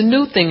 when is the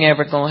new thing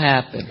ever going to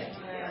happen?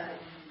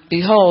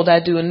 Behold, I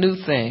do a new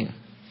thing.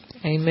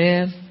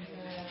 Amen.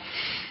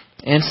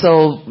 And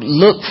so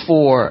look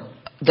for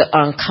the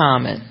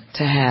uncommon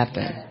to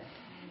happen.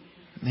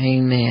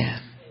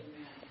 Amen.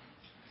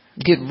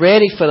 Get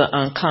ready for the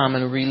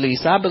uncommon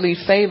release. I believe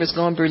favor is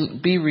going to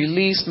be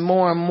released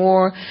more and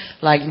more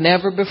like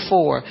never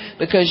before.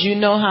 Because you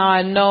know how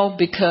I know?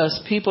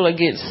 Because people are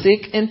getting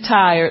sick and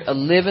tired of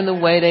living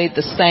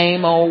the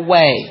same old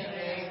way.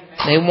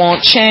 They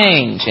want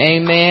change.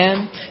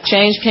 Amen.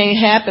 Change can't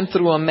happen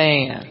through a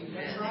man.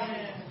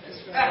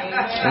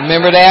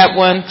 Remember that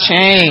one?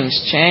 Change.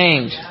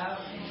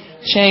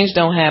 Change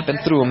don't happen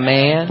through a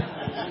man.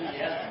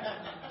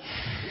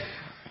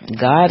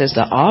 God is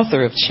the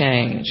author of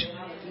change.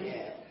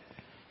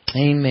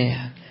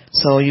 Amen.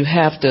 So you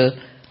have to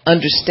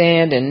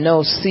understand and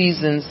know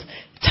seasons,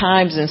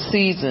 times and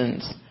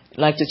seasons.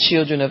 Like the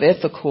children of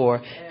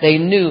Issachar, they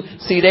knew.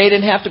 See, they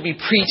didn't have to be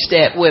preached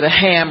at with a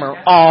hammer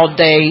all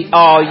day,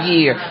 all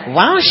year.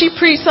 Why don't she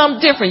preach something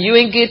different? You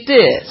ain't get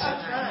this.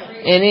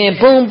 And then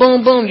boom,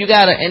 boom, boom,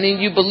 and then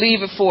you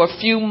believe it for a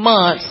few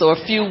months or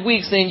a few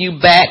weeks, then you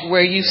back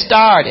where you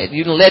started.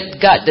 You let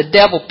the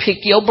devil pick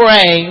your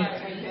brain.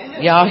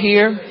 Y'all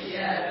hear?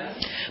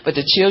 But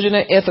the children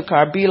of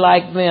Issachar, be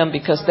like them,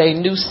 because they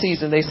knew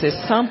season. They said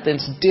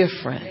something's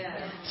different.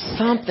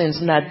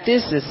 Something's not,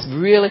 this is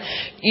really,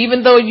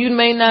 even though you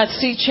may not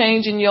see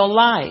change in your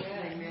life.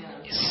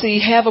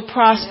 See, have a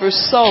prosperous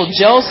soul.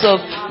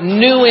 Joseph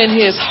knew in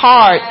his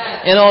heart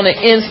and on the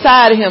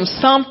inside of him,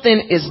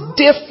 something is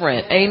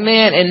different.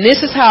 Amen. And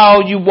this is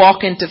how you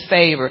walk into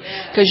favor.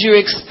 Because you're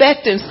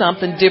expecting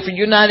something different.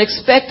 You're not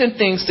expecting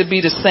things to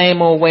be the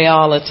same old way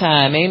all the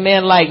time.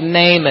 Amen. Like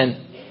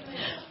Naaman,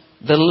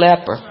 the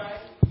leper.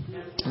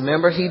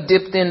 Remember, he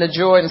dipped in the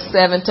Jordan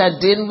 7 times,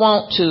 didn't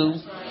want to.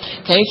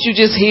 Can't you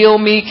just heal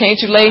me? Can't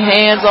you lay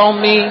hands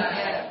on me?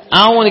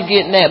 I don't want to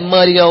get in that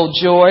muddy old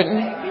Jordan.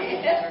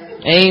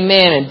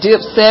 Amen. And dip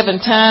 7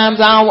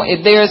 times.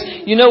 If there's,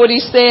 you know what he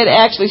said?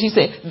 Actually, he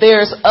said,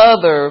 there's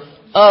other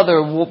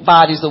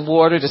bodies of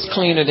water that's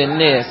cleaner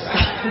than this.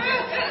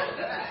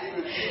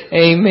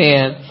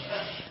 Amen.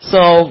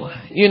 So,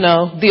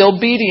 the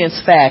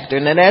obedience factor.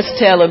 Now that's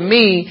telling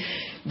me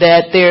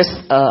that there's,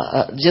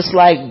 just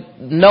like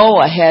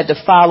Noah had to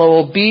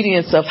follow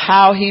obedience of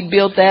how he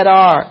built that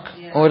ark.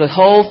 Or the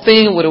whole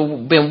thing would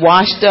have been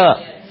washed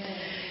up.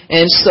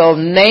 And so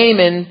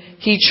Naaman,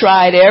 he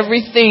tried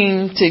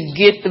everything to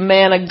get the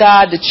man of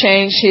God to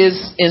change his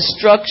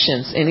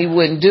instructions, and he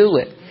wouldn't do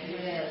it.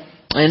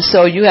 And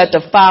so you have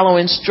to follow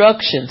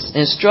instructions.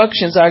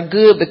 Instructions are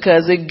good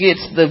because it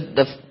gets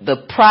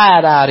the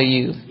pride out of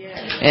you.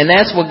 And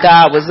that's what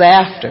God was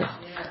after.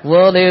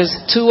 Well, there's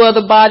 2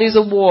 other bodies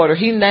of water.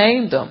 He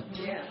named them.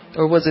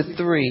 Or was it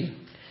 3?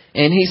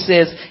 And he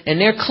says, and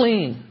they're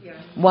clean.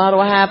 Why do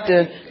I have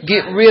to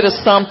get rid of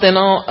something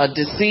on a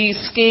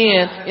diseased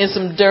skin in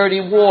some dirty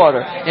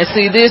water? And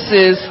see, this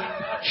is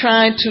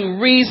trying to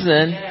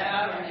reason.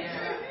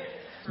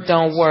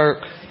 Don't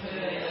work.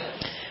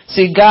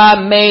 See,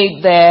 God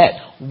made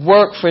that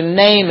work for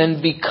Naaman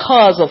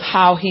because of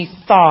how he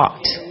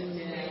thought.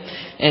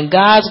 And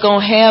God's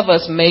going to have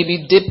us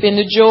maybe dip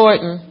into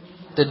Jordan,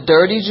 the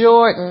dirty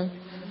Jordan,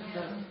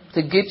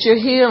 to get your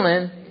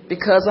healing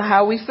because of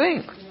how we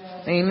think.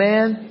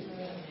 Amen.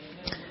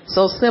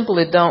 So simple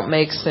it don't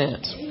make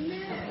sense.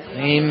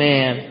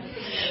 Amen.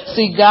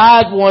 See,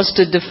 God wants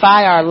to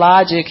defy our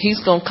logic. He's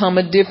going to come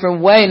a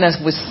different way. And that's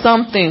with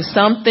some things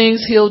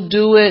he'll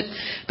do it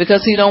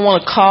because he don't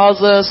want to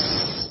cause us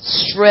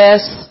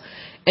stress.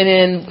 And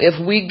then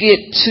if we get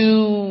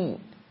too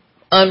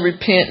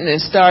unrepentant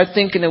and start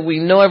thinking that we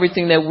know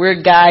everything, that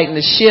we're guiding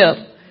the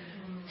ship,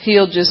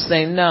 he'll just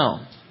say,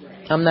 no,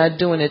 I'm not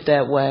doing it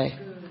that way.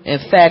 In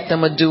fact, I'm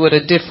going to do it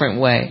a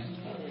different way.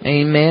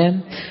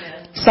 Amen.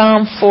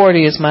 Psalm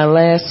 40 is my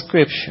last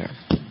scripture.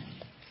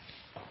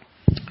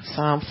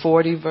 Psalm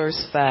 40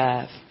 verse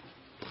 5.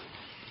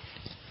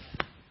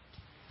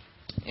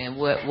 And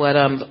what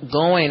I'm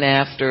going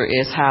after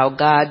is how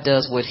God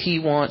does what he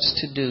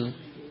wants to do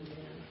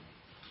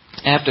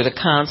after the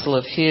counsel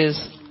of his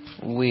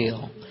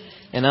will.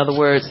 In other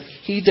words,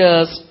 he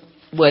does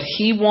what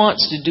he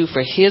wants to do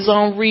for his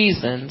own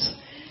reasons,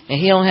 and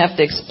he don't have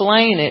to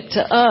explain it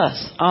to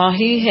us. All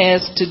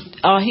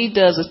he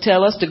does is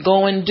tell us to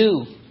go and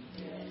do.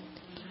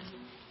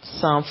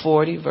 Psalm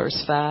 40,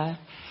 verse 5.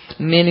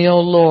 Many, O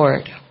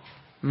Lord,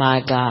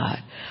 my God,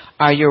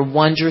 are your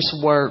wondrous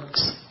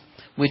works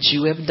which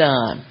you have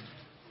done,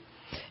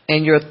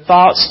 and your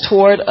thoughts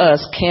toward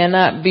us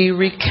cannot be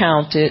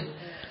recounted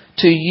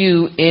to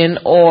you in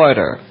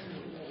order.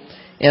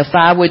 If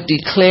I would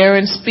declare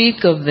and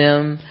speak of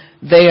them,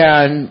 they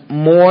are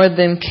more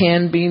than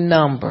can be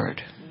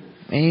numbered.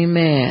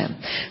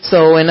 Amen.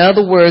 So in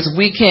other words,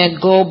 we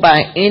can't go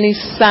by any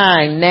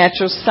sign,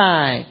 natural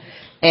sign,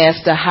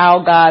 as to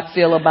how God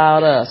feel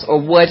about us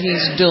or what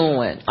he's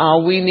doing.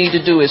 All we need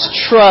to do is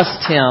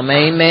trust him.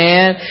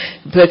 Amen.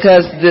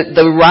 Because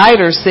the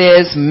writer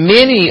says,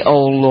 many, O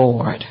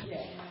Lord,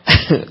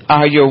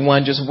 are your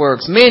wondrous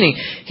works. Many.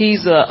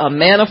 He's a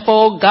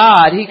manifold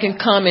God. He can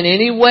come in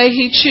any way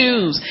he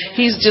chooses.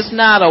 He's just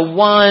not a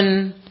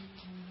one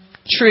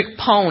trick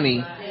pony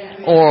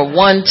or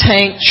one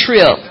tank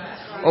trip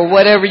or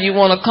whatever you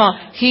want to call.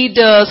 He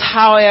does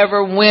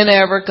however,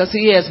 whenever, because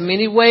he has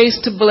many ways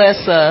to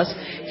bless us.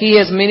 He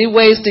has many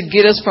ways to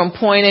get us from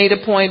point A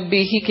to point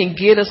B. He can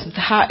get us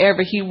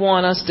however he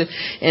wants us to.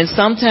 And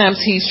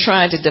sometimes he's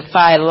trying to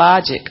defy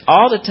logic.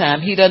 All the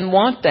time, he doesn't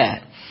want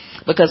that.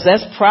 Because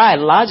that's pride.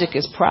 Logic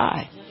is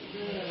pride.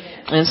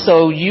 And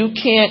so you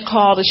can't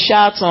call the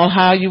shots on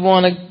how you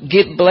want to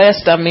get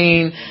blessed. I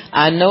mean,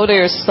 I know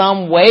there's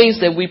some ways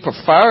that we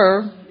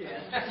prefer,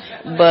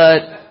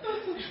 but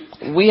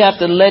we have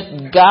to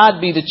let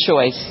God be the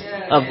choice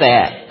of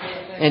that.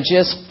 And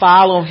just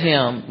follow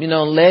him,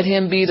 let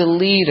him be the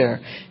leader,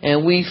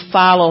 and we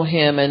follow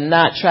him and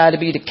not try to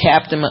be the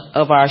captain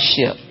of our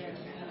ship.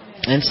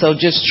 And so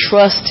just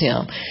trust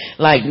him,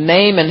 like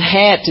Naaman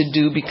had to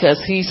do,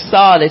 because he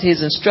saw that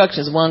his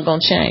instructions weren't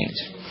going to change.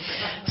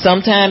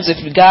 Sometimes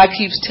if God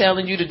keeps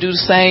telling you to do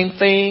the same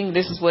thing,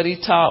 this is what he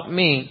taught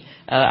me.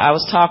 I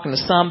was talking to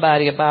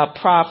somebody about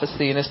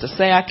prophecy, and it's to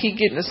say I keep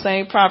getting the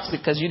same prophecy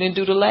because you didn't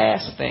do the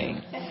last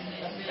thing.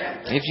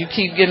 If you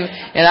keep getting,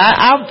 and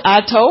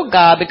I told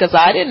God, because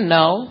I didn't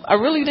know. I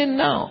really didn't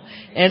know.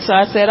 And so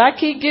I said, I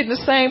keep getting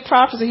the same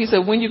prophecy. He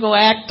said, when you going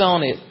to act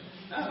on it?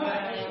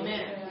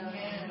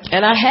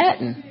 And I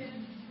hadn't,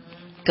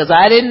 because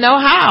I didn't know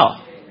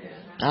how.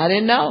 I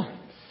didn't know.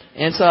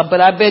 And so,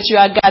 but I bet you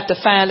I got to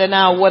finding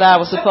out what I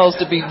was supposed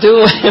to be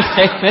doing.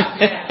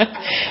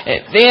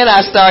 And then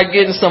I started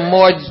getting some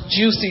more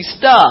juicy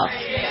stuff,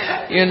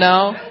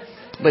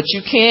 But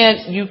you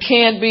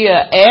can't be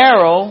an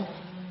arrow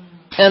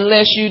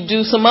unless you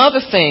do some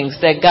other things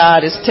that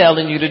God is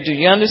telling you to do.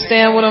 You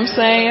understand what I'm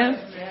saying?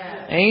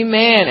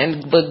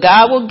 Amen. But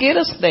God will get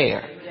us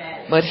there.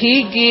 But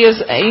he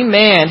gives,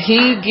 amen,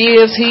 he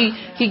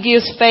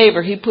gives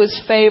favor. He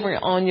puts favor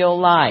on your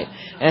life.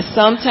 And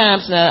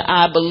sometimes now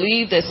I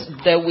believe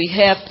that we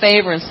have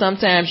favor, and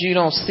sometimes you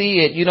don't see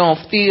it. You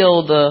don't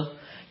feel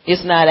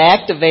it's not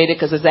activated,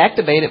 because it's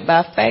activated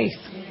by faith.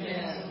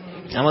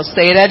 I'm going to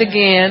say that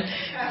again.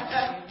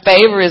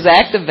 Favor is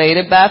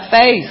activated by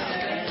faith.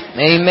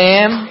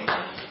 Amen.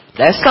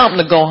 That's something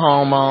to go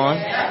home on.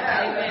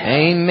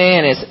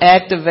 Amen. It's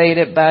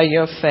activated by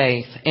your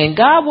faith. And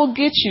God will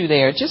get you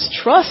there. Just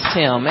trust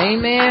him.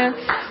 Amen.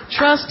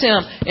 Trust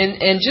him.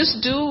 And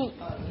just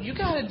you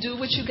got to do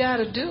what you got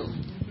to do.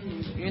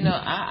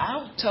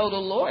 I told the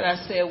Lord, I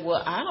said,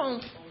 well, I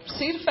don't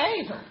see the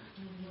favor.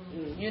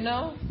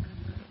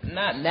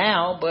 Not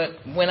now, but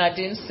when I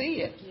didn't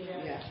see it.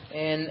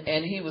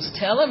 And he was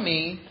telling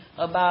me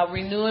about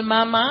renewing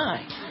my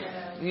mind.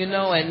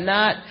 And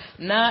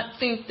not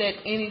think that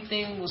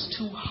anything was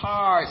too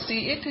hard.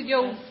 See,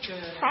 your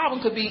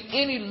problem could be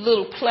any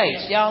little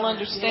place. Y'all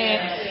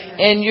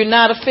understand? And you're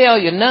not a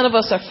failure. None of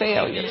us are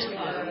failures.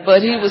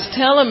 But he was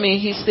telling me,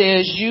 he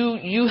says,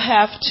 you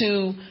have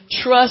to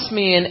trust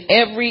me in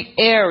every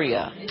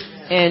area.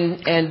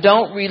 And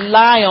don't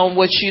rely on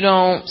what you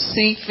don't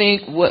see,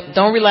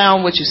 don't rely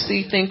on what you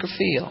see, think, or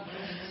feel.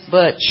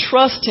 But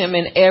trust him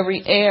in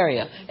every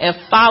area and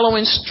follow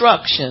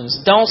instructions.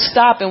 Don't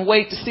stop and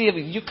wait to see if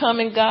you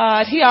coming,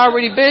 God. He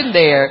already been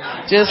there.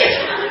 Just,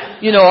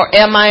 or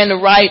am I in the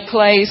right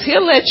place?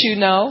 He'll let you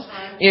know.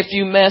 If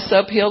you mess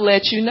up, he'll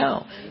let you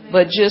know.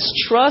 But just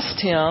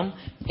trust him,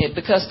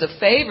 because the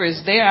favor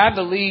is there. I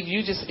believe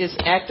it's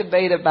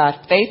activated by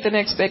faith and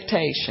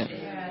expectation.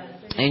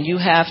 And you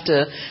have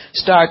to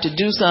start to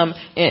do something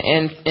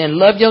and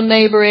love your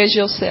neighbor as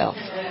yourself.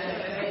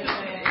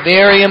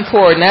 Very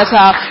important. That's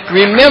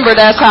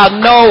how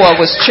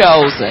Noah was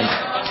chosen.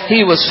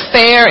 He was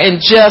fair and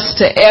just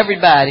to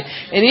everybody.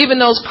 And even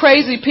those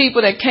crazy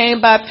people that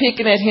came by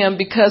picking at him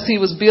because he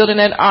was building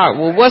that ark.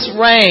 Well, what's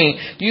rain?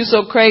 You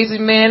so crazy,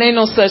 man. Ain't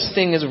no such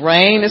thing as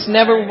rain.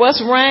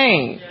 What's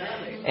rain?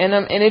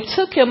 And it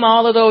took him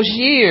all of those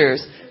years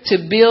to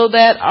build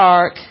that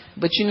ark.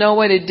 But you know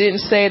what? It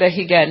didn't say that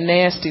he got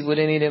nasty with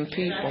any of them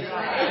people.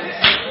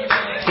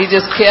 He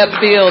just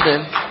kept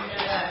building.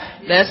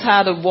 That's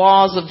how the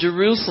walls of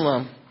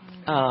Jerusalem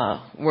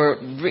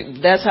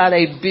that's how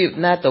they built,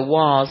 not the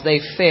walls, they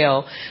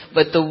fell,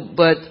 but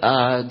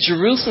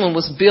Jerusalem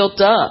was built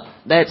up.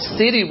 That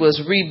city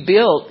was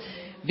rebuilt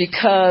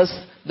because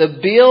the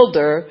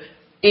builder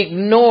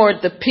ignored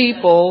the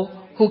people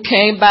who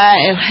came by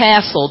and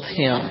hassled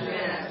him.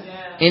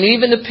 And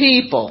even the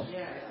people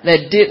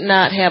that did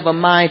not have a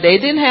mind, they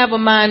didn't have a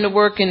mind to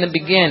work in the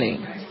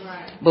beginning.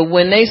 But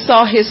when they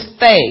saw his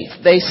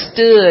faith, they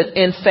stood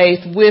in faith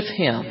with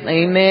him.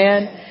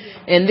 Amen.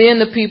 And then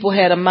the people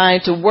had a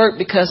mind to work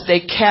because they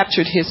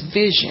captured his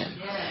vision.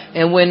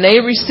 And when they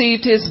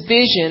received his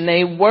vision,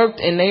 they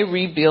worked and they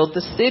rebuilt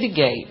the city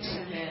gates.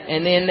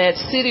 And then that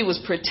city was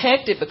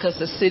protected because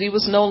the city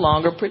was no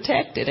longer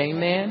protected.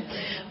 Amen.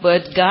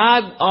 But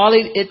God, all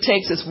it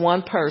takes is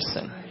one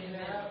person.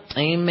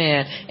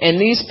 Amen.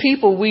 And these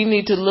people we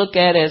need to look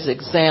at as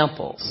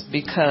examples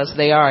because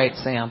they are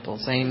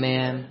examples.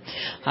 Amen.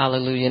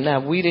 Hallelujah.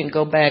 Now, we didn't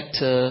go back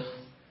to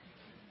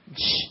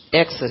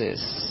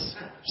Exodus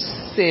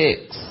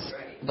 6,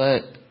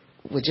 but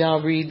would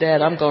y'all read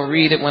that? I'm going to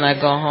read it when I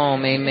go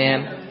home.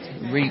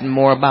 Amen. Reading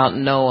more about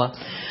Noah.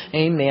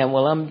 Amen.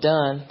 Well, I'm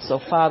done. So,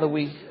 Father,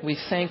 we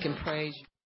thank and praise you.